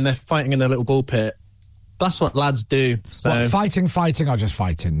 they're at home. They're fighting in their little ball pit. That's what lads do. So. What, fighting, or just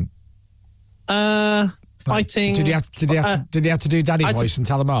fighting? Fighting. Did he have to do daddy voice and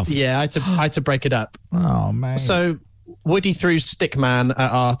tell them off? Yeah, I had to break it up. Oh, man. So Woody threw Stickman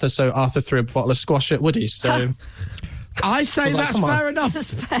at Arthur, so Arthur threw a bottle of squash at Woody. So I say that's fair enough.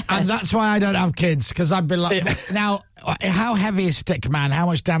 That's fair. And that's why I don't have kids, because I'd be like, now, how heavy is Stickman? How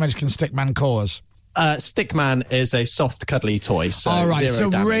much damage can Stickman cause? Stickman is a soft, cuddly toy. So all right, zero so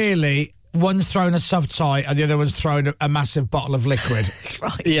damage. really, one's thrown a sub toy and the other one's thrown a massive bottle of liquid.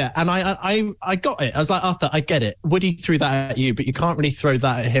 Right. Yeah, and I got it. I was like, Arthur, I get it. Woody threw that at you, but you can't really throw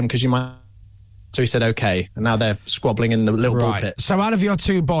that at him because you might. So he said, okay. And now they're squabbling in the little ball pit. So out of your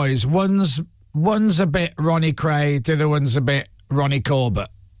two boys, one's a bit Ronnie Cray, the other one's a bit Ronnie Corbett.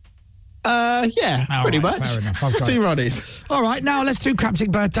 Yeah, pretty much. Fair enough. Okay. Two Ronnies. All right, now let's do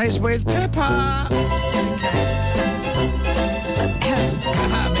Craptic Birthdays with Pippa.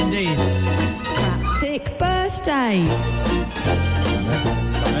 Indeed. Craptic birthdays.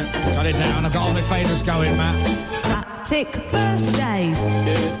 Got it down. I've got all my faders going, Matt. Craptic birthdays.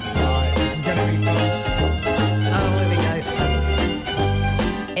 Right, this is going to be fun. Oh, here we go.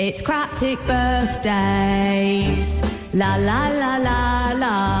 It's craptic birthdays. La la la la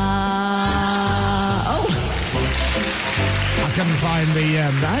la. Oh. I couldn't find the...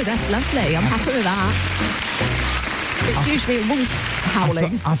 No, that's lovely. I'm happy with that. It's usually a wolf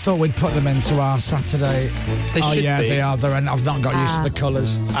howling. I thought we'd put them into our Saturday. They should be. They are. And I've not got used to the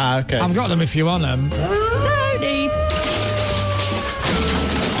colours. Okay. I've got them if you want them. No need.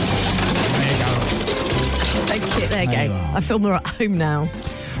 There you go. Thank you. There you go. I feel more at home now.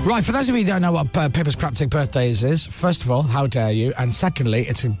 Right, for those of you who don't know what Pippa's Craptic Birthdays is, first of all, how dare you? And secondly,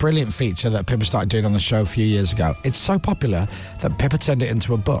 it's a brilliant feature that Pippa started doing on the show a few years ago. It's so popular that Pippa turned it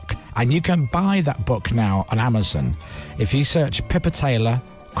into a book. And you can buy that book now on Amazon. If you search Pippa Taylor,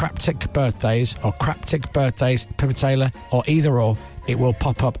 Craptic Birthdays, or Craptic Birthdays, Pippa Taylor, or either or, it will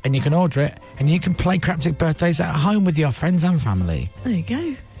pop up and you can order it and you can play Craptic Birthdays at home with your friends and family. There you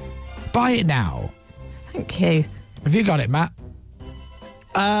go. Buy it now. Thank you. Have you got it, Matt?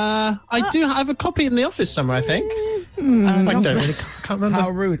 I do have a copy in the office somewhere, I think. I don't really, can't remember. How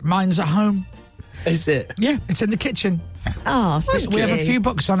rude. Mine's at home. Is it? Yeah, it's in the kitchen. Oh, We have a few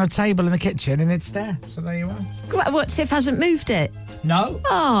books on a table in the kitchen and it's there. So there you are. What, Tiff hasn't moved it? No.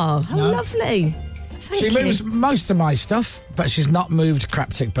 Oh, how No. lovely. She moves most of my stuff, but she's not moved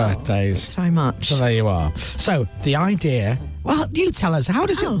Craptic Birthdays. Thanks very much. So there you are. So the idea... Well, you tell us, how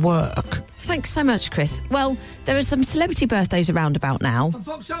does it work? Thanks so much, Chris. Well, there are some celebrity birthdays around about now.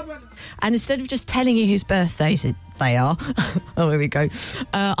 And instead of just telling you whose birthdays they are, oh, here we go,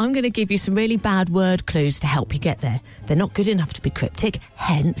 I'm going to give you some really bad word clues to help you get there. They're not good enough to be cryptic,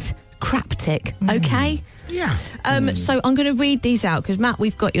 hence craptic, okay? Yeah. So I'm going to read these out because, Matt,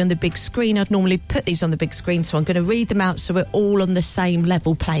 we've got you on the big screen. I'd normally put these on the big screen, so I'm going to read them out so we're all on the same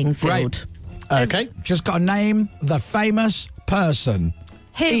level playing field. Right. Okay. Just got to name the famous person.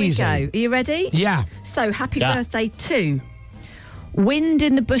 Here Easy. we go. Are you ready? Yeah. So, happy birthday to Wind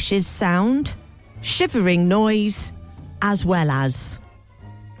in the Bushes sound, shivering noise, as well as.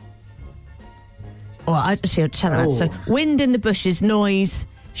 Oh, I'll check that out. So, wind in the bushes noise,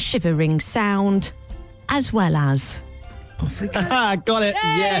 shivering sound, as well as. Off we go. Got it.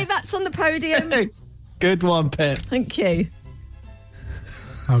 Yay, Yes. that's on the podium. Good one, Pip. Thank you.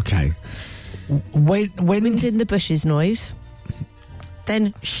 Okay. Wind in the bushes noise.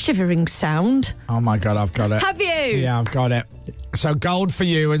 Then shivering sound. Oh, my God, I've got it. Have you? Yeah, I've got it. So gold for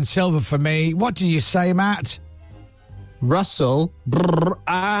you and silver for me. What did you say, Matt? Russell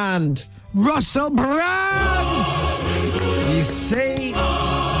and... Russell Brand! You see?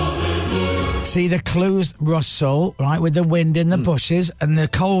 See the clues, Russell, right, with the wind in the bushes, and the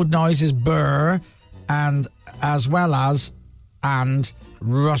cold noise is burr, and as well as, and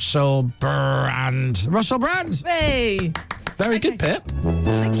Russell Brand. Russell Brand! Hey. Very good, Pip.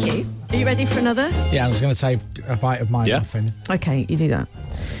 Thank you. Are you ready for another? Yeah, I was going to take a bite of my muffin. Okay, you do that.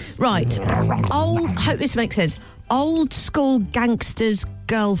 Right. Hope this makes sense. Old school gangster's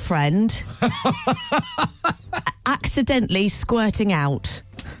girlfriend accidentally squirting out.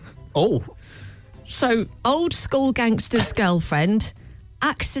 Oh. So, old school gangster's girlfriend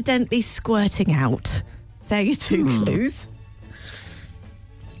accidentally squirting out. There are your two clues.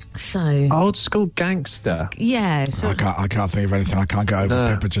 So old school gangster. Yeah. So I can't think of anything. I can't get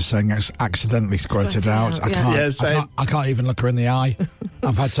over Pippa just saying it's accidentally squirted out. out, yeah. I can't even look her in the eye.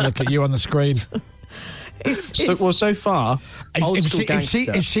 I've had to look at you on the screen. So far, old school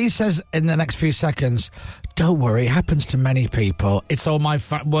gangster. If she says in the next few seconds, don't worry, it happens to many people. It's all my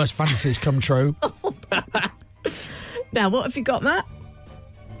worst fantasies come true. Now, what have you got, Matt?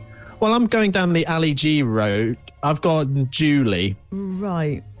 Well, I'm going down the Ali G road. I've got Julie.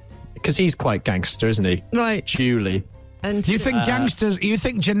 Right. Because he's quite gangster, isn't he? Right. Julie. And do you think you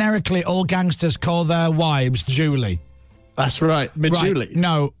think generically all gangsters call their wives Julie? That's right. Julie.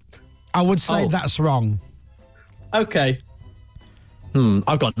 No, I would say that's wrong. Okay.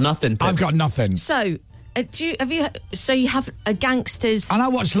 I've got nothing. Pip. I've got nothing. So, you have a gangster's... And I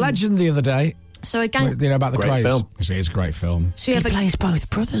watched Legend the other day. So a You know about the Great Craze? film. It is a great film. So you he have a- plays both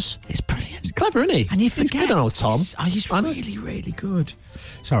brothers. It's brilliant. He's clever, isn't he? And you He's forget. good, old Tom. He's really, really good.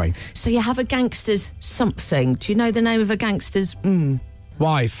 Sorry. So you have a gangster's something. Do you know the name of a gangster's?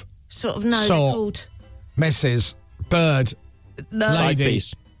 Wife, Sort of. No, Sort. they're called. Mrs. Bird, No. Side lady,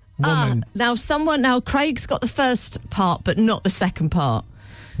 piece. woman, Now Craig's got the first part, but not the second part.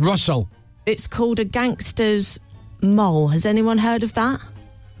 Russell. It's called a gangster's mole. Has anyone heard of that?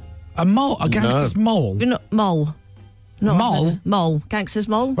 A mole. A gangster's mole. You're not mole. Not Mole? heard of- Mole. Gangster's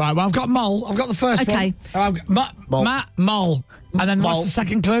mole. Right, well, I've got mole. I've got the first Okay. one. I've got mole. And then what's Mole. the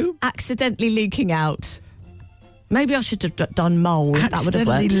second clue? Accidentally leaking out. Maybe I should have done mole. That would have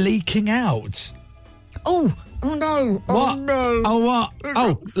Accidentally worked. leaking out. Oh no! What? Oh no! Oh, what?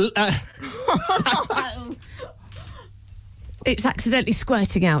 It's accidentally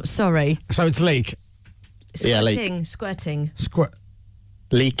squirting out. Sorry. So it's leak. Yeah, leak. Squirting.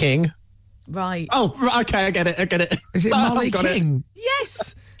 Leaking. Right. Oh, okay, I get it. Is it I've Molly got it. King?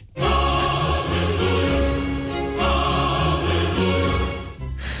 Yes.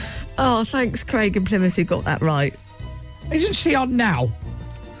 Oh, thanks, Craig and Plymouth, who got that right. Isn't she on now?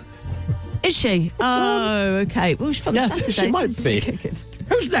 Is she? Oh, okay. Well, she's from Yeah, Saturday. she might so- be. Okay, good.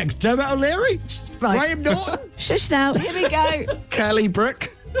 Who's next? Dermot O'Leary? Right. Graham Norton? Shush now. Here we go. Kelly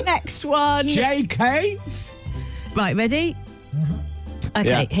Brook. Next one. JK? Right, ready? Okay,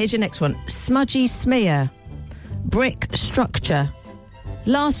 Yeah. here's your next one. Smudgy smear. Brick structure.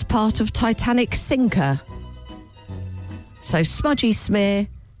 Last part of Titanic sinker. So smudgy smear,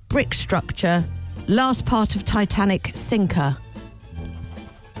 brick structure, last part of Titanic sinker.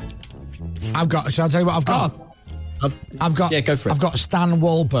 Shall I tell you what I've got? I've got. Yeah, go for it. I've got Stan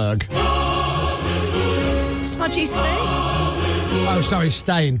Wahlberg. Smudgy smear? Oh, sorry,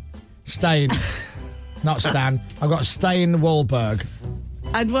 Stain. Not Stan. I've got Stain Wahlberg.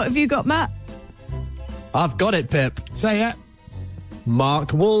 And what have you got, Matt? I've got it, Pip. Say it. Mark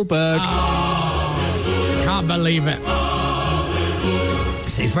Wahlberg. Can't believe it.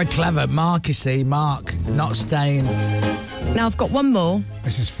 See, it's very clever. Mark, you see. Mark, not Stain. Now I've got one more.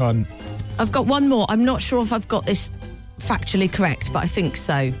 This is fun. I've got one more. I'm not sure if I've got this factually correct, but I think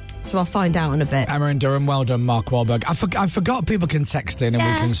so. So I'll find out in a bit. Emma and Durham, well done, Mark Wahlberg. I forgot people can text in and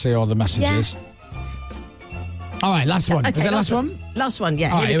we can see all the messages. All right, last one. Okay, Is it last one? Last one,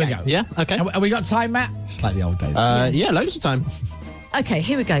 yeah. All right, here we go. Yeah, okay. Have we got time, Matt? Just like the old days. Yeah, loads of time. Okay,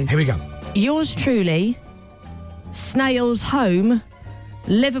 here we go. Here we go. Yours truly, Snail's Home,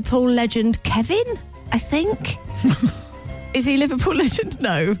 Liverpool legend Kevin, I think. Is he Liverpool legend?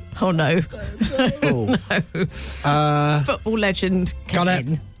 No. Oh, no. No. Football legend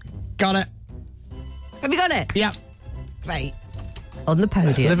Kevin. Got it. Have you got it? Yep. Great. On the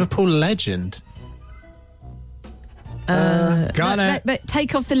podium. Liverpool legend. Got it. But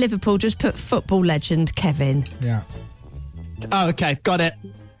take off the Liverpool, just put football legend Kevin. Yeah. Oh, okay, got it.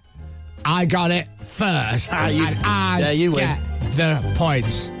 I got it first. You win. Get the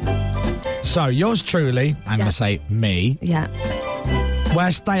points. So, yours truly, I'm going to say me. Yeah.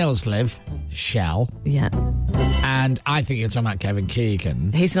 Where snails live, Shell. Yeah. And I think you're talking about Kevin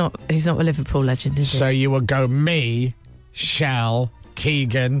Keegan. He's not a Liverpool legend, is he? So you would go me, Shell,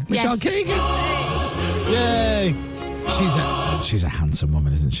 Keegan. Michelle Yes. Keegan. Yay. She's a handsome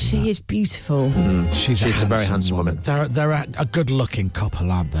woman, isn't she? She is beautiful. She's a very handsome woman. They're a good-looking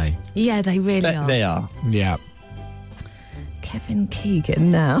couple, aren't they? Yeah, they really are. They are. Yeah. Kevin Keegan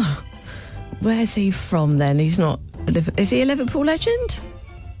now. Where's he from then? He's not. Is he a Liverpool legend?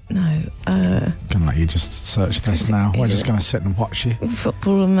 No. Can let you just search this now. We're just going to sit and watch you.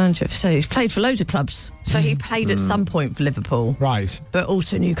 Football and manager. So he's played for loads of clubs. So he played at some point for Liverpool. Right. But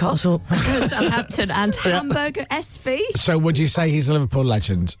also Newcastle, Southampton and Hamburg SV. So would you say he's a Liverpool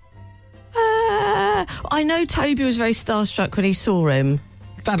legend? I know Toby was very starstruck when he saw him.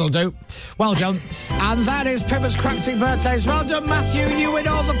 That'll do. Well done. And that is Pippa's Crafty Birthdays. Well done, Matthew. You win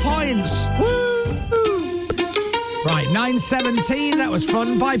all the points. Right, 9:17. That was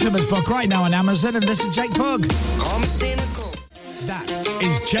fun. Buy Pippa's book right now on Amazon. And this is Jake Bugg. I'm cynical. That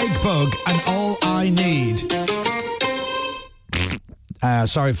is Jake Bugg and All I Need.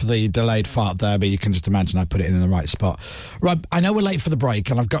 Sorry for the delayed fart there, but you can just imagine I put it in the right spot. Right, I know we're late for the break,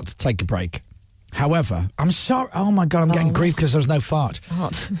 and I've got to take a break. However, I'm sorry. Oh, my God, I'm getting grief because there was no fart.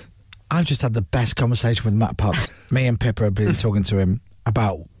 I've just had the best conversation with Matt Pup. Me and Pippa have been talking to him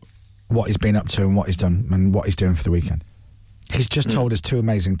about what he's been up to and what he's done and what he's doing for the weekend. He's just told us two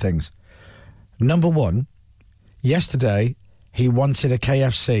amazing things. Number one, yesterday he wanted a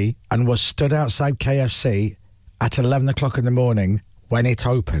KFC and was stood outside KFC at 11 o'clock in the morning when it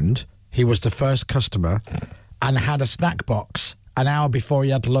opened. He was the first customer and had a snack box an hour before he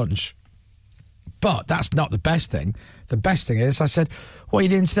had lunch. But that's not the best thing. The best thing is, I said, what are you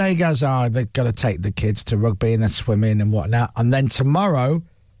doing today? He goes, they've got to take the kids to rugby and then swimming and whatnot. And then tomorrow,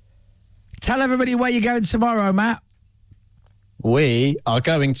 tell everybody where you're going tomorrow, Matt. We are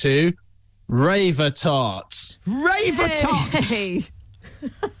going to Raver Tots. Raver Tots? Hey.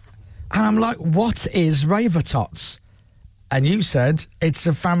 And I'm like, what is Raver Tots? And you said it's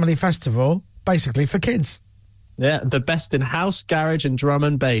a family festival, basically for kids. Yeah, the best in house, garage and drum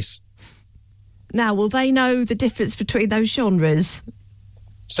and bass. Now, will they know the difference between those genres?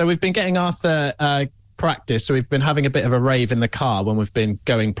 So we've been getting Arthur practice. So we've been having a bit of a rave in the car when we've been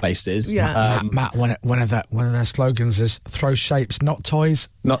going places. Yeah. Matt, one of their slogans is throw shapes, not toys.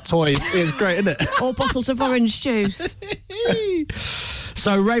 Not toys. It's great, isn't it? Or bottles of orange juice.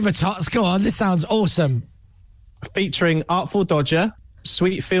 So Raver Tots, go on. This sounds awesome. Featuring Artful Dodger,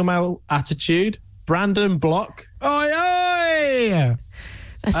 Sweet Female Attitude, Brandon Block. Oi, oi!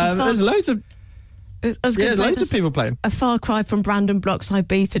 There's loads of... loads of people playing. A far cry from Brandon Block's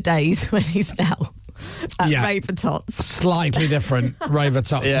Ibiza days when he's now at Raver Tots. Slightly different Raver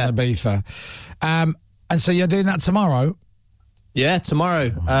Tots in Ibiza. And so you're doing that tomorrow? Yeah,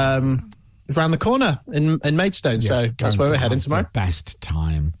 tomorrow. Around the corner in Maidstone. So that's where we're heading tomorrow. The best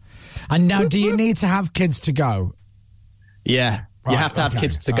time. And now, do you need to have kids to go? Yeah, you have to have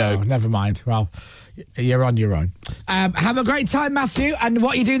kids to go. Oh, never mind. Well, you're on your own. Have a great time, Matthew. And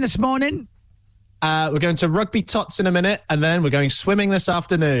what are you doing this morning? We're going to Rugby Tots in a minute, and then we're going swimming this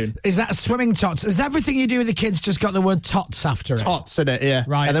afternoon. Is that swimming tots? Is everything you do with the kids just got the word tots after it? Tots in it, yeah.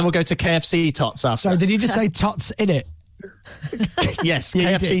 Right. And then we'll go to KFC Tots after. So did you just say tots in it? Yes,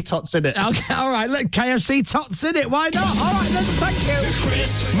 Yeah, KFC Tots in it. Okay, all right. Look, KFC tots in it. Why not? All right, then. Thank you. The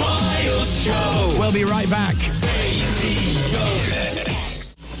Chris Miles Show. We'll be right back.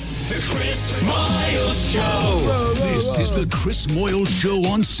 The Chris Miles Show. This is the Chris Moyles Show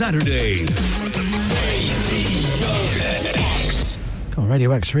on Saturday. God,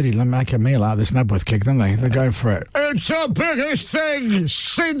 Radio X really make a meal out of this Nebworth gig, don't they? They're going for it. It's the biggest thing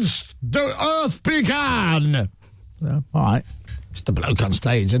since the earth began. All right. Just a bloke on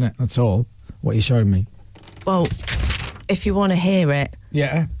stage, isn't it? That's all. What are you showing me? Well, if you want to hear it.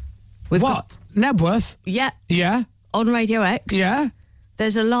 Yeah. What? Nebworth? Yeah. Yeah. On Radio X. Yeah.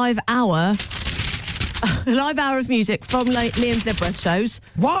 There's a live hour of music from Liam's Nebworth shows.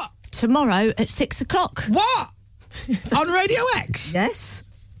 What? Tomorrow at 6 o'clock. What? On Radio X? Yes.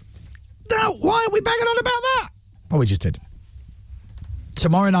 Now, why are we banging on about that? Oh, we just did.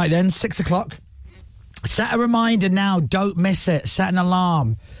 Tomorrow night then, 6 o'clock. Set a reminder now. Don't miss it. Set an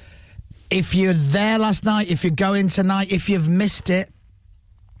alarm. If you're there last night, if you're going tonight, if you've missed it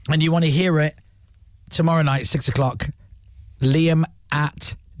and you want to hear it, tomorrow night, 6 o'clock, Liam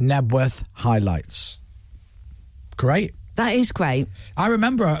at Nebworth highlights. Great. That is great. I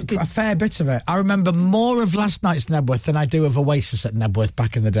remember a fair bit of it. I remember more of last night's Nebworth than I do of Oasis at Nebworth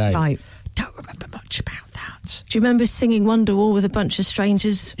back in the day. Right. Don't remember much about that. Do you remember singing Wonderwall with a bunch of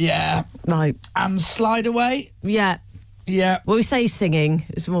strangers? Yeah. Right. And Slide Away? Yeah. Yeah. Well, we say singing.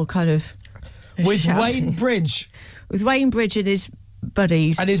 It's more kind of... With shouting. Wayne Bridge. With Wayne Bridge and his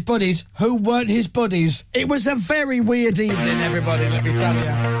buddies. And his buddies, who weren't his buddies. It was a very weird evening, everybody, let me tell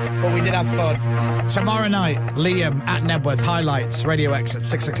you. But we did have fun. Tomorrow night, Liam at Nebworth highlights Radio X at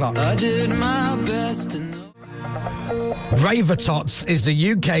 6 o'clock. I did my best to know. Raver Tots is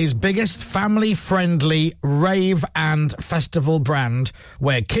the UK's biggest family-friendly rave and festival brand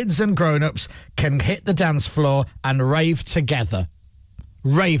where kids and grown-ups can hit the dance floor and rave together.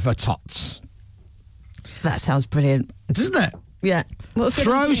 Raver Tots. That sounds brilliant. Doesn't it? Yeah.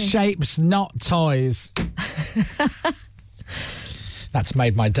 Throw shapes, not toys. That's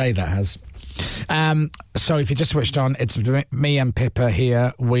made my day, that has. So if you just switched on, it's me and Pippa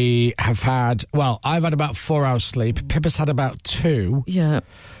here. We have had, I've had about 4 hours sleep. Pippa's had about 2. Yeah.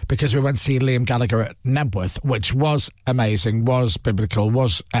 Because we went to see Liam Gallagher at Nebworth, which was amazing, was biblical,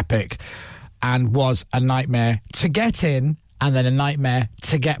 was epic, and was a nightmare to get in and then a nightmare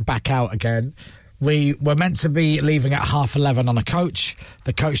to get back out again. We were meant to be leaving at 11:30 on a coach.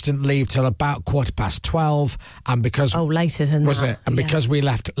 The coach didn't leave till about 12:15, and because later than was that. it? And because we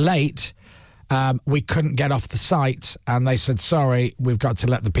left late, we couldn't get off the site, and they said, "Sorry, we've got to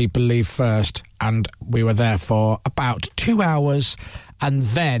let the people leave first." And we were there for about 2 hours, and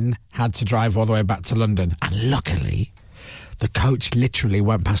then had to drive all the way back to London. And luckily, the coach literally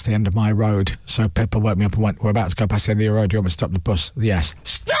went past the end of my road. So Pippa woke me up and went, "We're about to go past the end of your road. Do you want me to stop the bus?" Yes.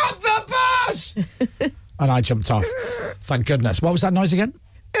 Stop the bus! And I jumped off. Thank goodness. What was that noise again?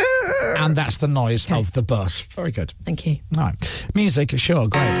 And that's the noise of the bus. Very good. Thank you. All right. Music, sure,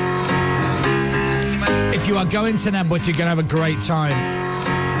 great. If you are going to Nebworth, you're going to have a great time.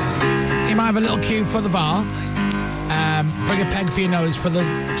 You might have a little queue for the bar. Bring a peg for your nose for the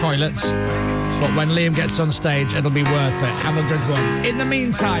toilets. But when Liam gets on stage, it'll be worth it. Have a good one. In the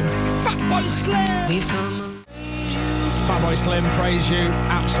meantime, Fatboy Slim! Fatboy Slim, Praise You.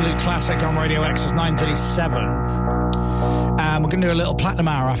 Absolute classic on Radio X. It's 9:37. We're going to do a little platinum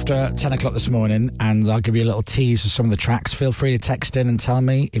hour after 10 o'clock this morning, and I'll give you a little tease of some of the tracks. Feel free to text in and tell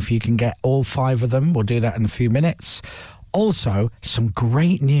me if you can get all 5 of them. We'll do that in a few minutes. Also, some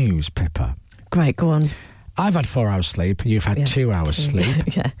great news, Pippa. Great, go on. I've had 4 hours sleep. You've had 2 hours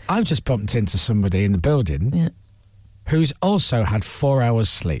sleep. Yeah. I've just bumped into somebody in the building who's also had 4 hours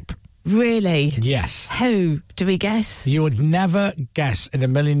sleep. Really? Yes. Who? Do we guess? You would never guess in a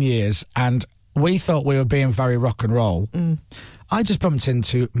million years, and we thought we were being very rock and roll. I just bumped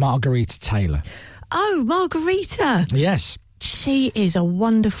into Margarita Taylor. Oh, Margarita. Yes. She is a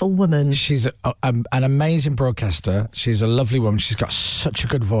wonderful woman. She's an amazing broadcaster. She's a lovely woman. She's got such a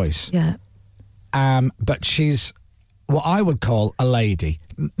good voice. Yeah. But she's what I would call a lady.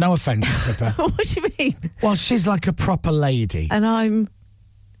 No offence, Pippa. What do you mean? Well, she's like a proper lady. And I'm...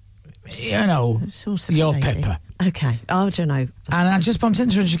 You know, sort of you're lady. Pippa. Okay. I don't know. And I just bumped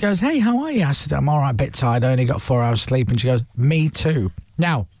into her and she goes, hey, how are you? I said, I'm all right, a bit tired. I only got 4 hours sleep. And she goes, me too.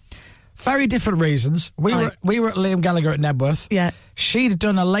 Now, very different reasons. We were at Liam Gallagher at Nebworth. Yeah. She'd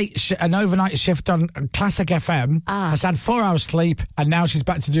done an overnight shift on Classic FM. Has had 4 hours sleep, and now she's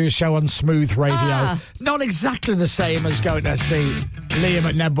back to do a show on Smooth Radio. Not exactly the same as going to see Liam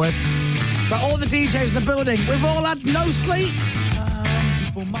at Nebworth. So all the DJs in the building, we've all had no sleep.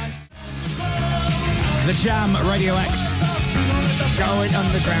 The Jam, Radio X, going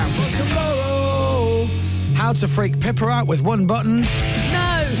underground for tomorrow. How to freak Pippa out with one button. No.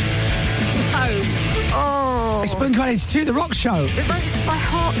 Oh. It's Blink-182, The Rock Show. It breaks my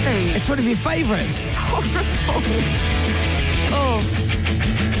heartbeat. It's one of your favourites. Horrible. Oh.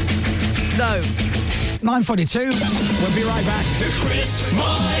 No. 9:42. We'll be right back. The Chris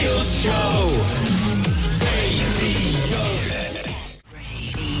Moyles Show.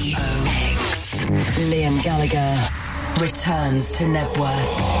 Radio X. Liam Gallagher returns to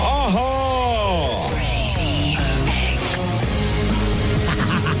Nebworth. Radio X.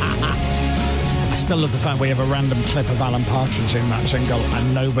 I still love the fact we have a random clip of Alan Partridge in that jingle,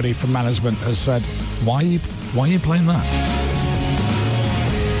 and nobody from management has said, why are you playing that?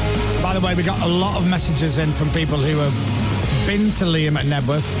 By the way, we got a lot of messages in from people who have been to Liam at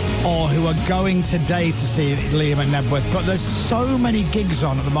Nebworth or who are going today to see Liam at Nebworth, but there's so many gigs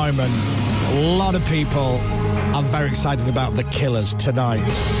on at the moment. A lot of people are very excited about The Killers tonight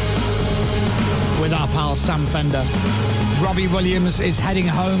with our pal Sam Fender. Robbie Williams is heading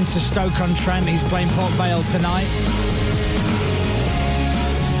home to Stoke-on-Trent. He's playing Port Vale tonight.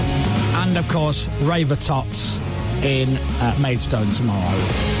 And, of course, Raver Tots in Maidstone tomorrow.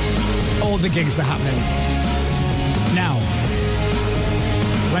 All the gigs are happening. Now,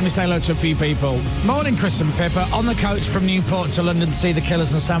 let me say hello to a few people. Morning, Chris and Pippa. On the coach from Newport to London to see The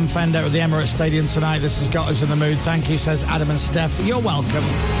Killers and Sam Fender at the Emirates Stadium tonight. This has got us in the mood. Thank you, says Adam and Steph. You're welcome.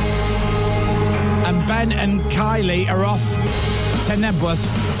 And Ben and Kylie are off to Nebworth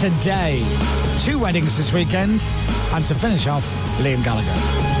today. 2 weddings this weekend. And to finish off, Liam Gallagher.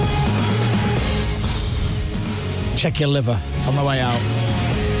 Check your liver on the way out.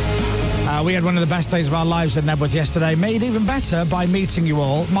 We had one of the best days of our lives at Nebworth yesterday, made even better by meeting you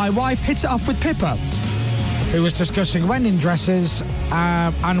all. My wife hit it off with Pippa, who was discussing wedding dresses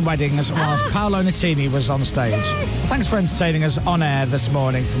and weddings whilst Paolo Nutini was on stage. Yes. Thanks for entertaining us on air this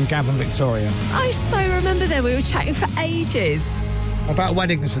morning from Gavin, Victoria. I so remember that we were chatting for ages. About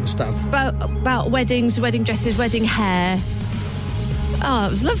weddings and stuff. About weddings, wedding dresses, wedding hair. Oh,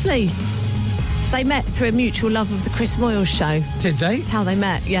 it was lovely. They met through a mutual love of the Chris Moyles Show. Did they? That's how they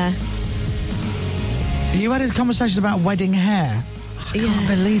met, yeah. You had a conversation about wedding hair. I can't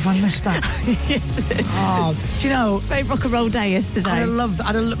believe I missed that. Yes. Oh, do you know? It's a very rock and roll day yesterday. I love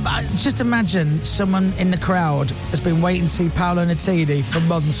that. Just imagine someone in the crowd has been waiting to see Paolo Nutini for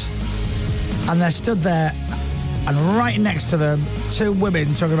months, and they're stood there, and right next to them, 2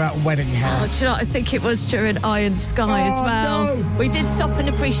 women talking about wedding hair. Oh, do you know, I think it was during Iron Sky as well. No. We did stop and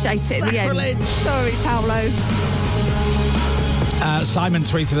appreciate it in the end. Sacrilege. Sorry, Paolo. Simon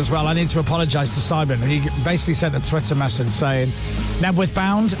tweeted as well. I need to apologise to Simon. He basically sent a Twitter message saying, Nebworth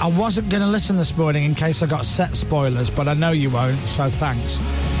bound, I wasn't going to listen this morning in case I got set spoilers, but I know you won't, so thanks.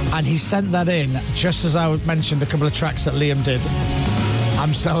 And he sent that in just as I mentioned a couple of tracks that Liam did.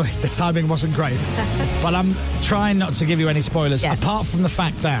 I'm sorry, the timing wasn't great. But I'm trying not to give you any spoilers, apart from the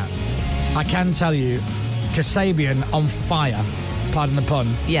fact that I can tell you Kasabian on fire, pardon the pun,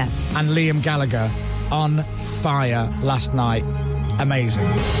 and Liam Gallagher on fire last night. Amazing.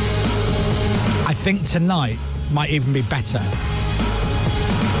 I think tonight might even be better.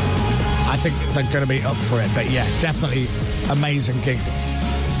 I think they're going to be up for it. But yeah, definitely amazing gig.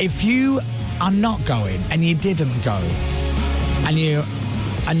 If you are not going and you didn't go and you're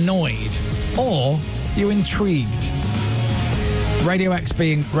annoyed or you're intrigued, Radio X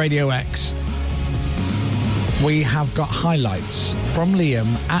being Radio X, we have got highlights from Liam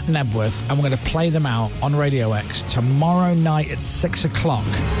at Nebworth and we're going to play them out on Radio X tomorrow night at 6 o'clock.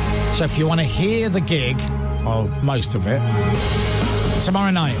 So if you want to hear the gig, or most of it,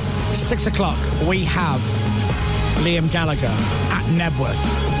 tomorrow night, 6 o'clock, we have Liam Gallagher at Nebworth.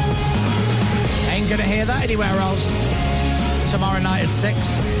 Ain't going to hear that anywhere else. Tomorrow night at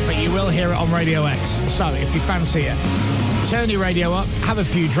 6, but you will hear it on Radio X. So if you fancy it, turn your radio up, have a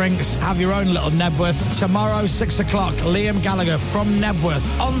few drinks, have your own little Nebworth. Tomorrow, 6 o'clock, Liam Gallagher from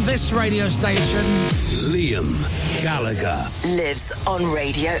Nebworth on this radio station. Liam Gallagher lives on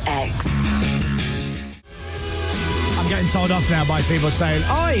Radio X. I'm getting told off now by people saying,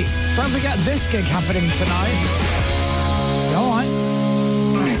 "Oi, don't forget this gig happening tonight." All right.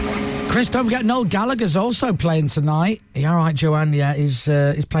 Chris, don't forget Noel Gallagher's also playing tonight. Yeah, all right, Joanne. Yeah, he's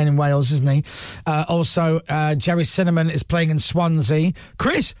playing in Wales, isn't he? Also, Jerry Cinnamon is playing in Swansea.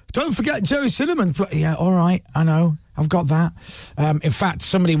 Chris, don't forget Jerry Cinnamon. Yeah, all right, I know. I've got that. In fact,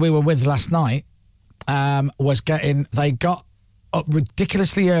 somebody we were with last night they got up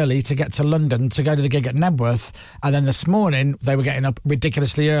ridiculously early to get to London to go to the gig at Nebworth, and then this morning they were getting up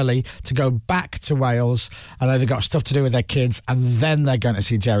ridiculously early to go back to Wales, and they've got stuff to do with their kids, and then they're going to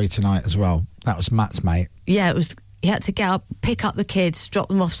see Jerry tonight as well. That was Matt's mate. Yeah, it was. He had to get up, pick up the kids, drop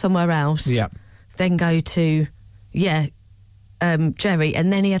them off somewhere else. Yeah. Then go to, Jerry,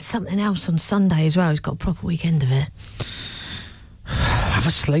 and then he had something else on Sunday as well. He's got a proper weekend of it. Have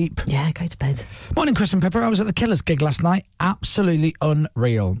a sleep. Yeah, go to bed. Morning, Chris and Pippa. I was at the Killers gig last night. Absolutely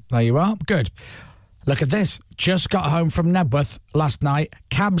unreal. There you are. Good. Look at this. Just got home from Nebworth last night.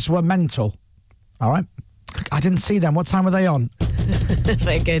 Cabs were mental. All right. I didn't see them. What time were they on?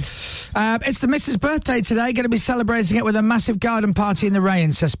 Very good. It's the missus' birthday today. Going to be celebrating it with a massive garden party in the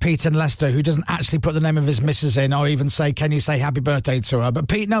rain, says Pete in Leicester, who doesn't actually put the name of his missus in or even say, can you say happy birthday to her? But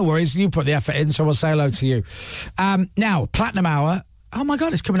Pete, no worries. You put the effort in, so we'll say hello to you. Now, Platinum Hour. Oh, my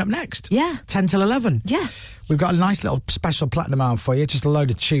God, it's coming up next. Yeah. 10 till 11. Yeah. We've got a nice little special Platinum Hour for you, just a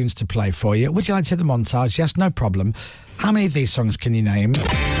load of tunes to play for you. Would you like to hit the montage? Yes, no problem. How many of these songs can you name?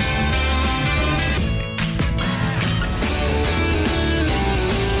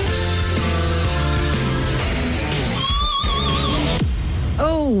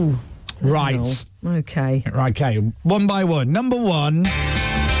 Oh. Right. Oh. Okay. Okay, one by one. Number one.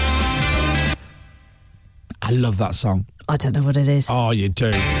 I love that song. I don't know what it is. Oh, you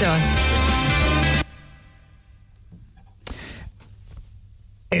do. Do I?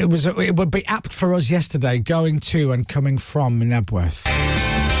 It would be apt for us yesterday, going to and coming from Nebworth.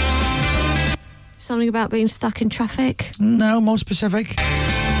 Something about being stuck in traffic? No, more specific.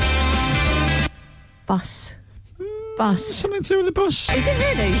 Bus. Something to do with the bus. Is it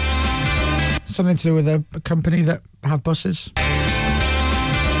really? Something to do with a company that have buses.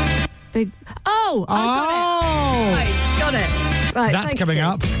 Big. Oh! I got it. Right, got it. Right, that's coming you.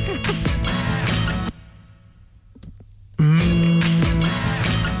 up.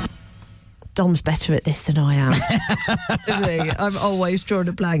 Dom's better at this than I am. Isn't he? I'm always drawing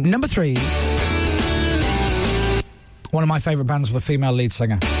a blank. Number 3. One of my favourite bands with a female lead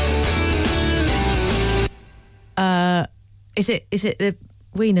singer. Is it the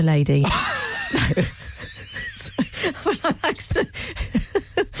Wiener Lady? No.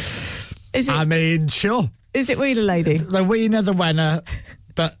 Is it? I mean, sure. Is it Wiener Lady? The Wiener, the Wenner,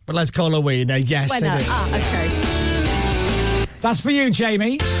 but let's call her Wiener. Yes, Wenner. it is. Ah, okay. That's for you,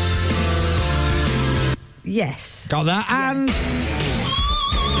 Jamie. Yes. Got that? Yes. And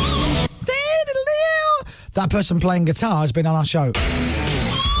that person playing guitar has been on our show.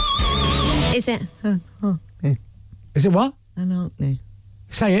 Is it? Is it what? I don't know.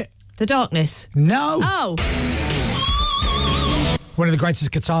 Say it. The Darkness. No. Oh. One of the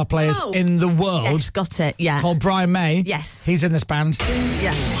greatest guitar players in the world. Yes, got it, yeah. Called Brian May. Yes. He's in this band.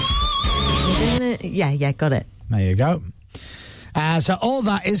 Yeah. Yeah, got it. There you go. So all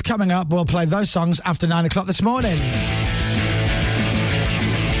that is coming up. We'll play those songs after 9 o'clock this morning.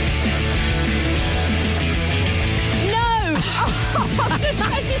 No! I just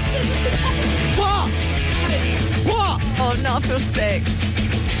What? What? Oh, no, I feel sick.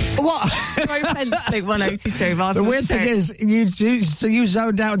 What? No offence, Blink 182. The weird thing is, you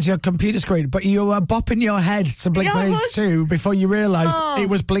zoned out to your computer screen, but you were bopping your head to Blink 182 before you realised it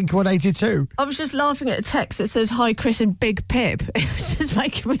was Blink 182. I was just laughing at a text that says, "Hi, Chris and Big Pip." It was just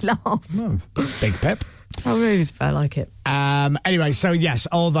making me laugh. Big Pip. How rude. I like it. Anyway, so yes,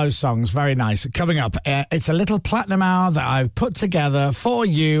 all those songs, very nice. Coming up, it's a little platinum hour that I've put together for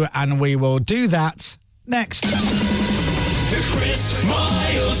you, and we will do that next. The Chris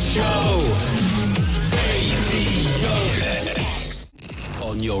Moyles Show. Radio.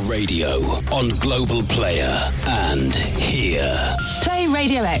 On your radio, on Global Player, and here. Play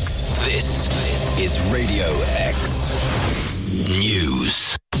Radio X. This is Radio X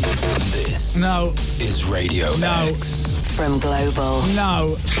News. This is Radio X. From Global.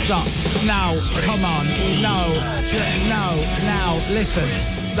 No, stop. No, come on. No, now,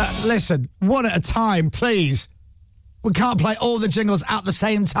 listen, one at a time, please. We can't play all the jingles at the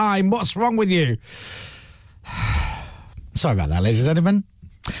same time. What's wrong with you? Sorry about that, ladies and gentlemen.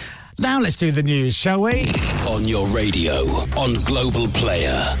 Now let's do the news, shall we? On your radio, on Global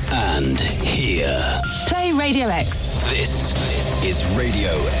Player, and here. Play Radio X. This is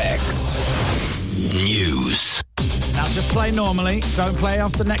Radio X News. Now just play normally. Don't play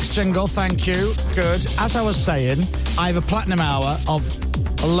off the next jingle. Thank you. Good. As I was saying, I have a platinum hour of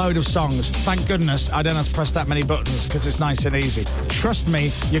a load of songs. Thank goodness I don't have to press that many buttons because it's nice and easy. Trust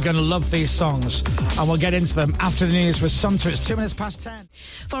me, you're going to love these songs. And we'll get into them after the news with Sumter. It's 2 minutes past 10.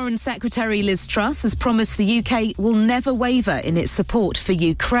 Foreign Secretary Liz Truss has promised the UK will never waver in its support for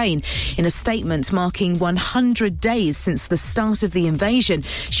Ukraine. In a statement marking 100 days since the start of the invasion,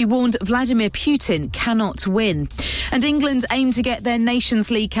 she warned Vladimir Putin cannot win. And England aim to get their Nations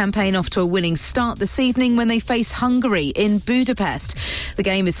League campaign off to a winning start this evening when they face Hungary in Budapest. The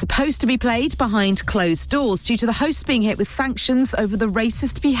game is supposed to be played behind closed doors due to the hosts being hit with sanctions over the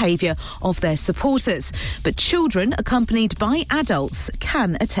racist behaviour of their supporters. But children accompanied by adults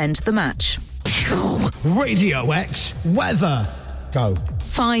can attend the match. Radio X weather. Go.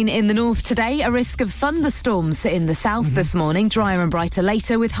 Fine in the north today, a risk of thunderstorms in the south this morning, drier and brighter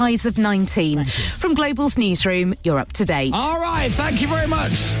later with highs of 19. From Global's newsroom, you're up to date. All right, thank you very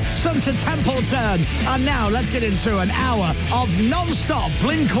much, Sumter Templeton. And now let's get into an hour of non-stop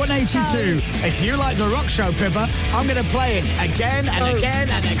Blink 182. If you like the rock show, Pippa, I'm going to play it again and again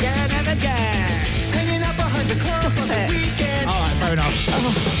and again and again. Hanging out behind the club on the weekend. All right, fair enough.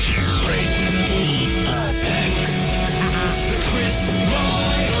 The Chris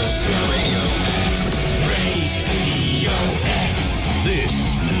Moyles Show. Radio X. This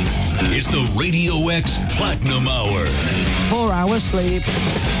is the Radio X Platinum Hour. 4 hours sleep.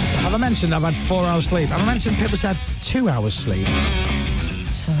 Have I mentioned I've had 4 hours sleep? Have I mentioned Pippa's had 2 hours sleep?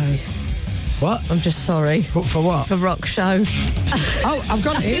 Sorry. What? I'm just sorry. For what? For rock show. Oh, I've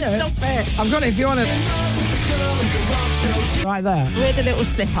got it here. Stop it. I've got it if you want to. Right there. We had a little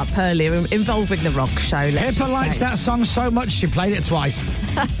slip up earlier involving the rock show. Pippa likes that song so much she played it twice.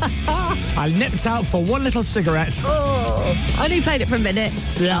 I nipped out for one little cigarette. Oh, I only played it for a minute.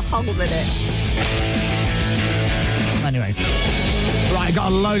 Yeah. A whole minute. Anyway. Right, I got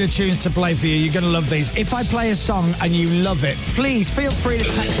a load of tunes to play for you. You're going to love these. If I play a song and you love it, please feel free to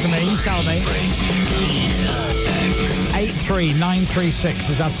text me. Tell me. 83936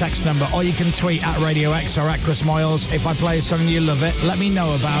 is our text number, or you can tweet at Radio X or at Chris Moyles. If I play a song and you love it, let me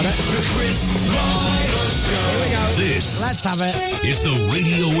know about it. The Chris Moyles Show. Here we go. This Let's have it. is the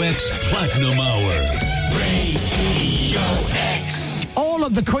Radio X Platinum Hour. Radio X. All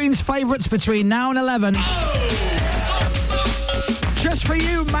of the Queen's favourites between now and 11. Just for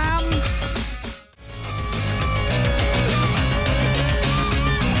you, ma'am.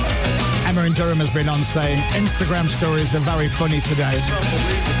 Emma in Durham has been on saying Instagram stories are very funny today.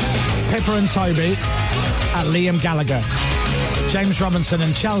 Pippa and Toby at Liam Gallagher. James Robinson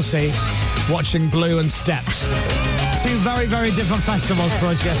and Chelsea watching Blue and Steps. Two very, very different festivals for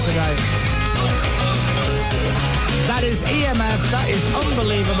us yesterday. That is EMF. That is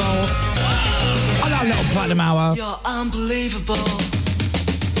unbelievable. On our little platinum hour. You're unbelievable.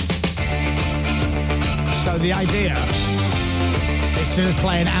 So the idea is to just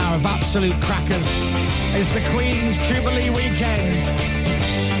play an hour of absolute crackers. It's the Queen's Jubilee weekend.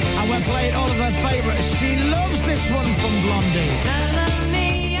 And we're playing all of her favourites. She loves this one from Blondie.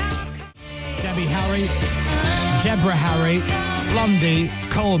 Debbie Harry, Deborah Harry, Blondie,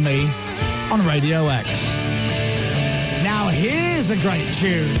 Call Me on Radio X. Now here's a great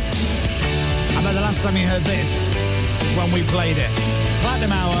tune. I bet the last time you heard this is when we played it.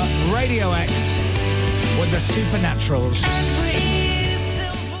 Platinum Hour, Radio X with the Supernaturals.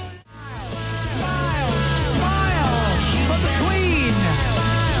 Smile for the Queen.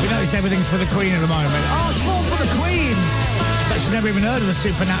 realised everything's for the Queen at the moment. Oh, it's all for the Queen. Bet you've never even heard of the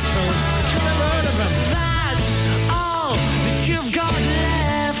Supernaturals. You've never heard of them. That's all that you've got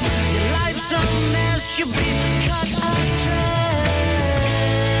left. Your life's a mess, you've been cut adrift.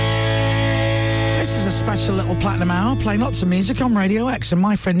 This is a special little platinum hour playing lots of music on Radio X, and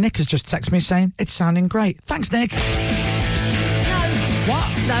my friend Nick has just texted me saying it's sounding great. Thanks, Nick. What?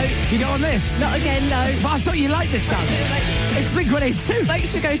 No. You don't want this? Not again, no. But I thought you liked this sound. It's Blink-182.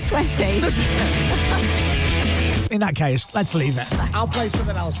 Makes you go sweaty. In that case, let's leave it. I'll play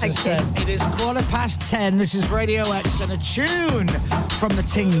something else instead. It is 10:15. This is Radio X and a tune from the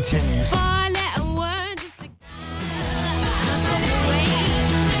Ting Tings.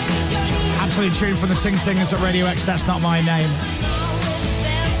 Absolute tune from the Ting Tings at Radio X. That's not my name.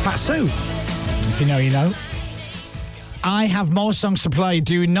 Fat Sue. If you know, you know. I have more songs to play.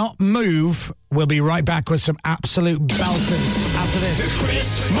 Do not move. We'll be right back with some absolute belters after this. The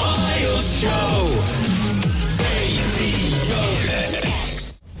Chris Moyles Show.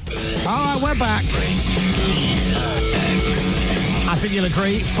 All right, we're back. I think you'll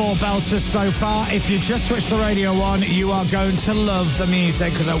agree, 4 belters so far. If you just switched the radio on, you are going to love the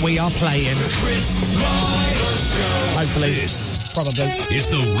music that we are playing. The Chris Moyles Show. Hopefully. This probably is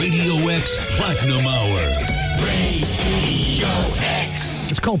the Radio X Platinum Hour. Radio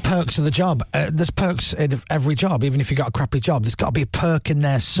X. It's called perks of the job. There's perks in every job, even if you've got a crappy job. There's got to be a perk in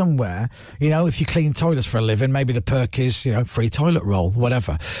there somewhere. You know, if you clean toilets for a living, maybe the perk is, you know, free toilet roll,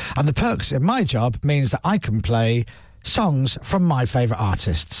 whatever. And the perks in my job means that I can play songs from my favourite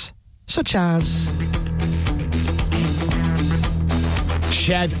artists, such as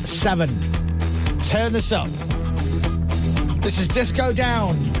Shed 7. Turn this up. This is Disco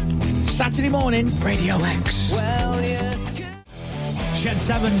Down. Saturday morning, Radio X. Well, yeah. Shed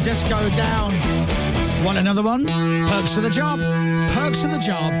 7, Disco Down. Want another one? Perks of the job. Perks of the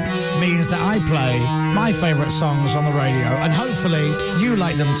job means that I play my favourite songs on the radio, and hopefully you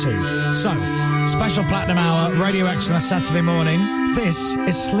like them too. So, special Platinum Hour, Radio X on a Saturday morning. This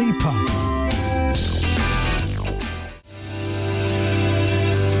is Sleeper.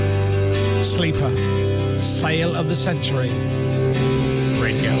 Sleeper. Sale of the Century.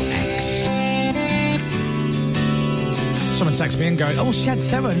 Radio X. Someone texts me and going, oh, Shed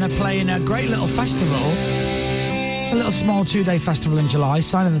 7 are playing a great little festival. It's a little small 2-day festival in July,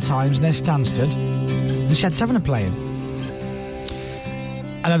 Sign of the Times near Stansted. And Shed 7 are playing.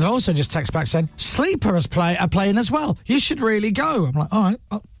 And they've also just texted back saying, Sleeper are playing as well. You should really go. I'm like, all right,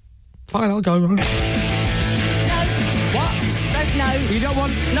 fine, I'll go. No. What? No. You don't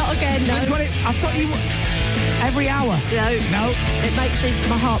want... Not again, no. I thought you... Every hour? No. It makes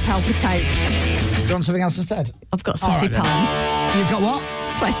my heart palpitate. You want something else instead? I've got sweaty palms. You've got what?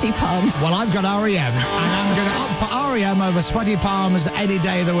 Sweaty palms. Well, I've got R.E.M. and I'm going to opt for R.E.M. over sweaty palms any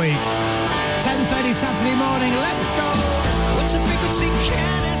day of the week. 10:30 Saturday morning, let's go! What's the frequency,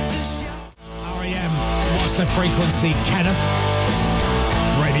 Kenneth? R.E.M. What's the frequency, Kenneth?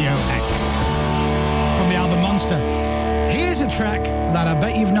 Radio X. From the album Monster. Here's a track that I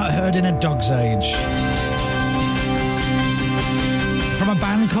bet you've not heard in a dog's age. From a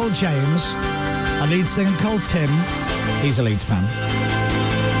band called James, a lead singer called Tim. He's a Leeds fan.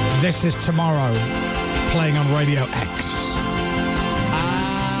 This is Tomorrow, playing on Radio X.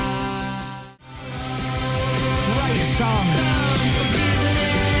 Great song.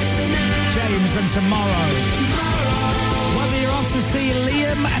 James and Tomorrow. Whether you're off to see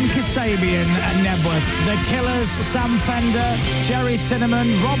Liam and Kasabian at Nebworth, The Killers, Sam Fender, Jerry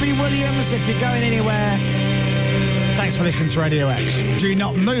Cinnamon, Robbie Williams, if you're going anywhere. Thanks for listening to Radio X. Do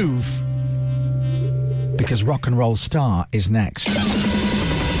not move, because Rock and Roll Star is next.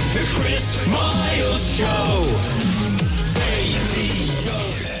 The Chris Moyles Show.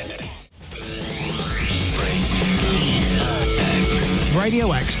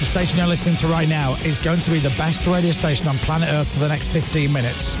 Radio X, the station you're listening to right now, is going to be the best radio station on planet Earth for the next 15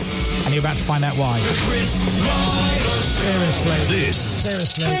 minutes. And you're about to find out why. The Chris Moyles Show. Seriously. This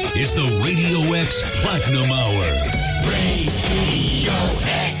Seriously. is the Radio X Platinum Hour. Radio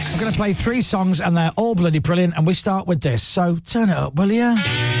X. I'm going to play 3 songs and they're all bloody brilliant, and we start with this. So turn it up, will you?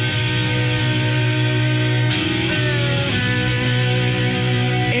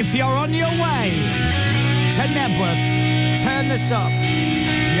 If you're on your way to Nebworth, turn this up.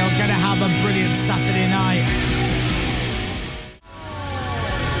 You're going to have a brilliant Saturday night.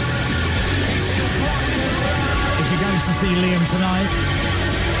 If you're going to see Liam tonight,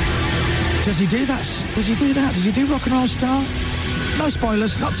 does he do that? Does he do that? Does he do Rock and Roll Star? No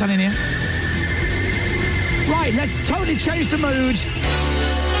spoilers, not telling you. Right, let's totally change the mood.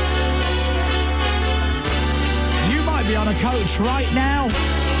 You might be on a coach right now.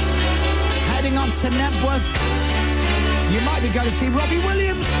 Heading off to Nebworth. You might be going to see Robbie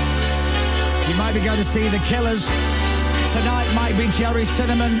Williams. You might be going to see The Killers. Tonight might be Jerry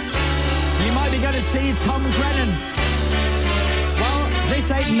Cinnamon. You might be going to see Tom Grennan. Well, this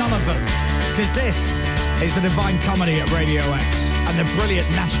ain't none of them, because this is the Divine Comedy at Radio X and the brilliant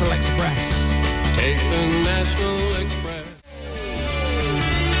National Express. Take the National Express.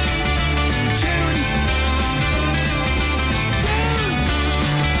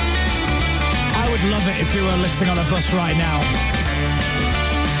 I would love it if you were listening on a bus right now.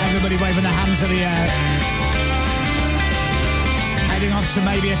 Everybody waving their hands in the air. Heading off to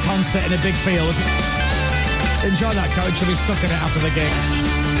maybe a concert in a big field. Enjoy that, coach. You'll be stuck in it after the gig.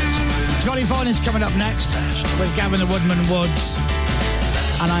 Johnny Vaughan is coming up next with Gavin the Woodman Woods.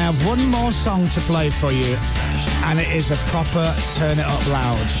 And I have one more song to play for you, and it is a proper turn it up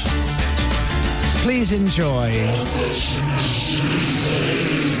loud. Please enjoy.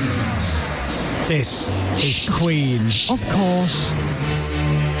 This is Queen, of course.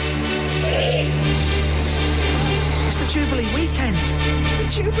 It's the Jubilee weekend. It's the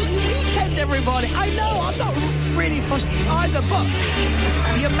Jubilee weekend, everybody. I know, I'm not really fussed either, but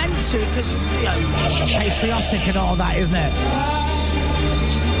you're meant to, because it's, you know, patriotic and all that, isn't it?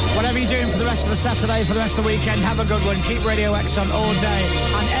 Whatever you're doing for the rest of the Saturday, for the rest of the weekend, have a good one. Keep Radio X on all day.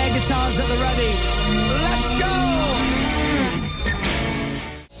 And air guitars at the ready. Let's go!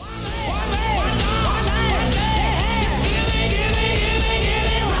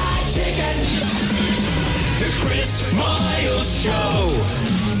 The Chris Moyles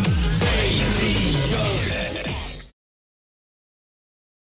Show.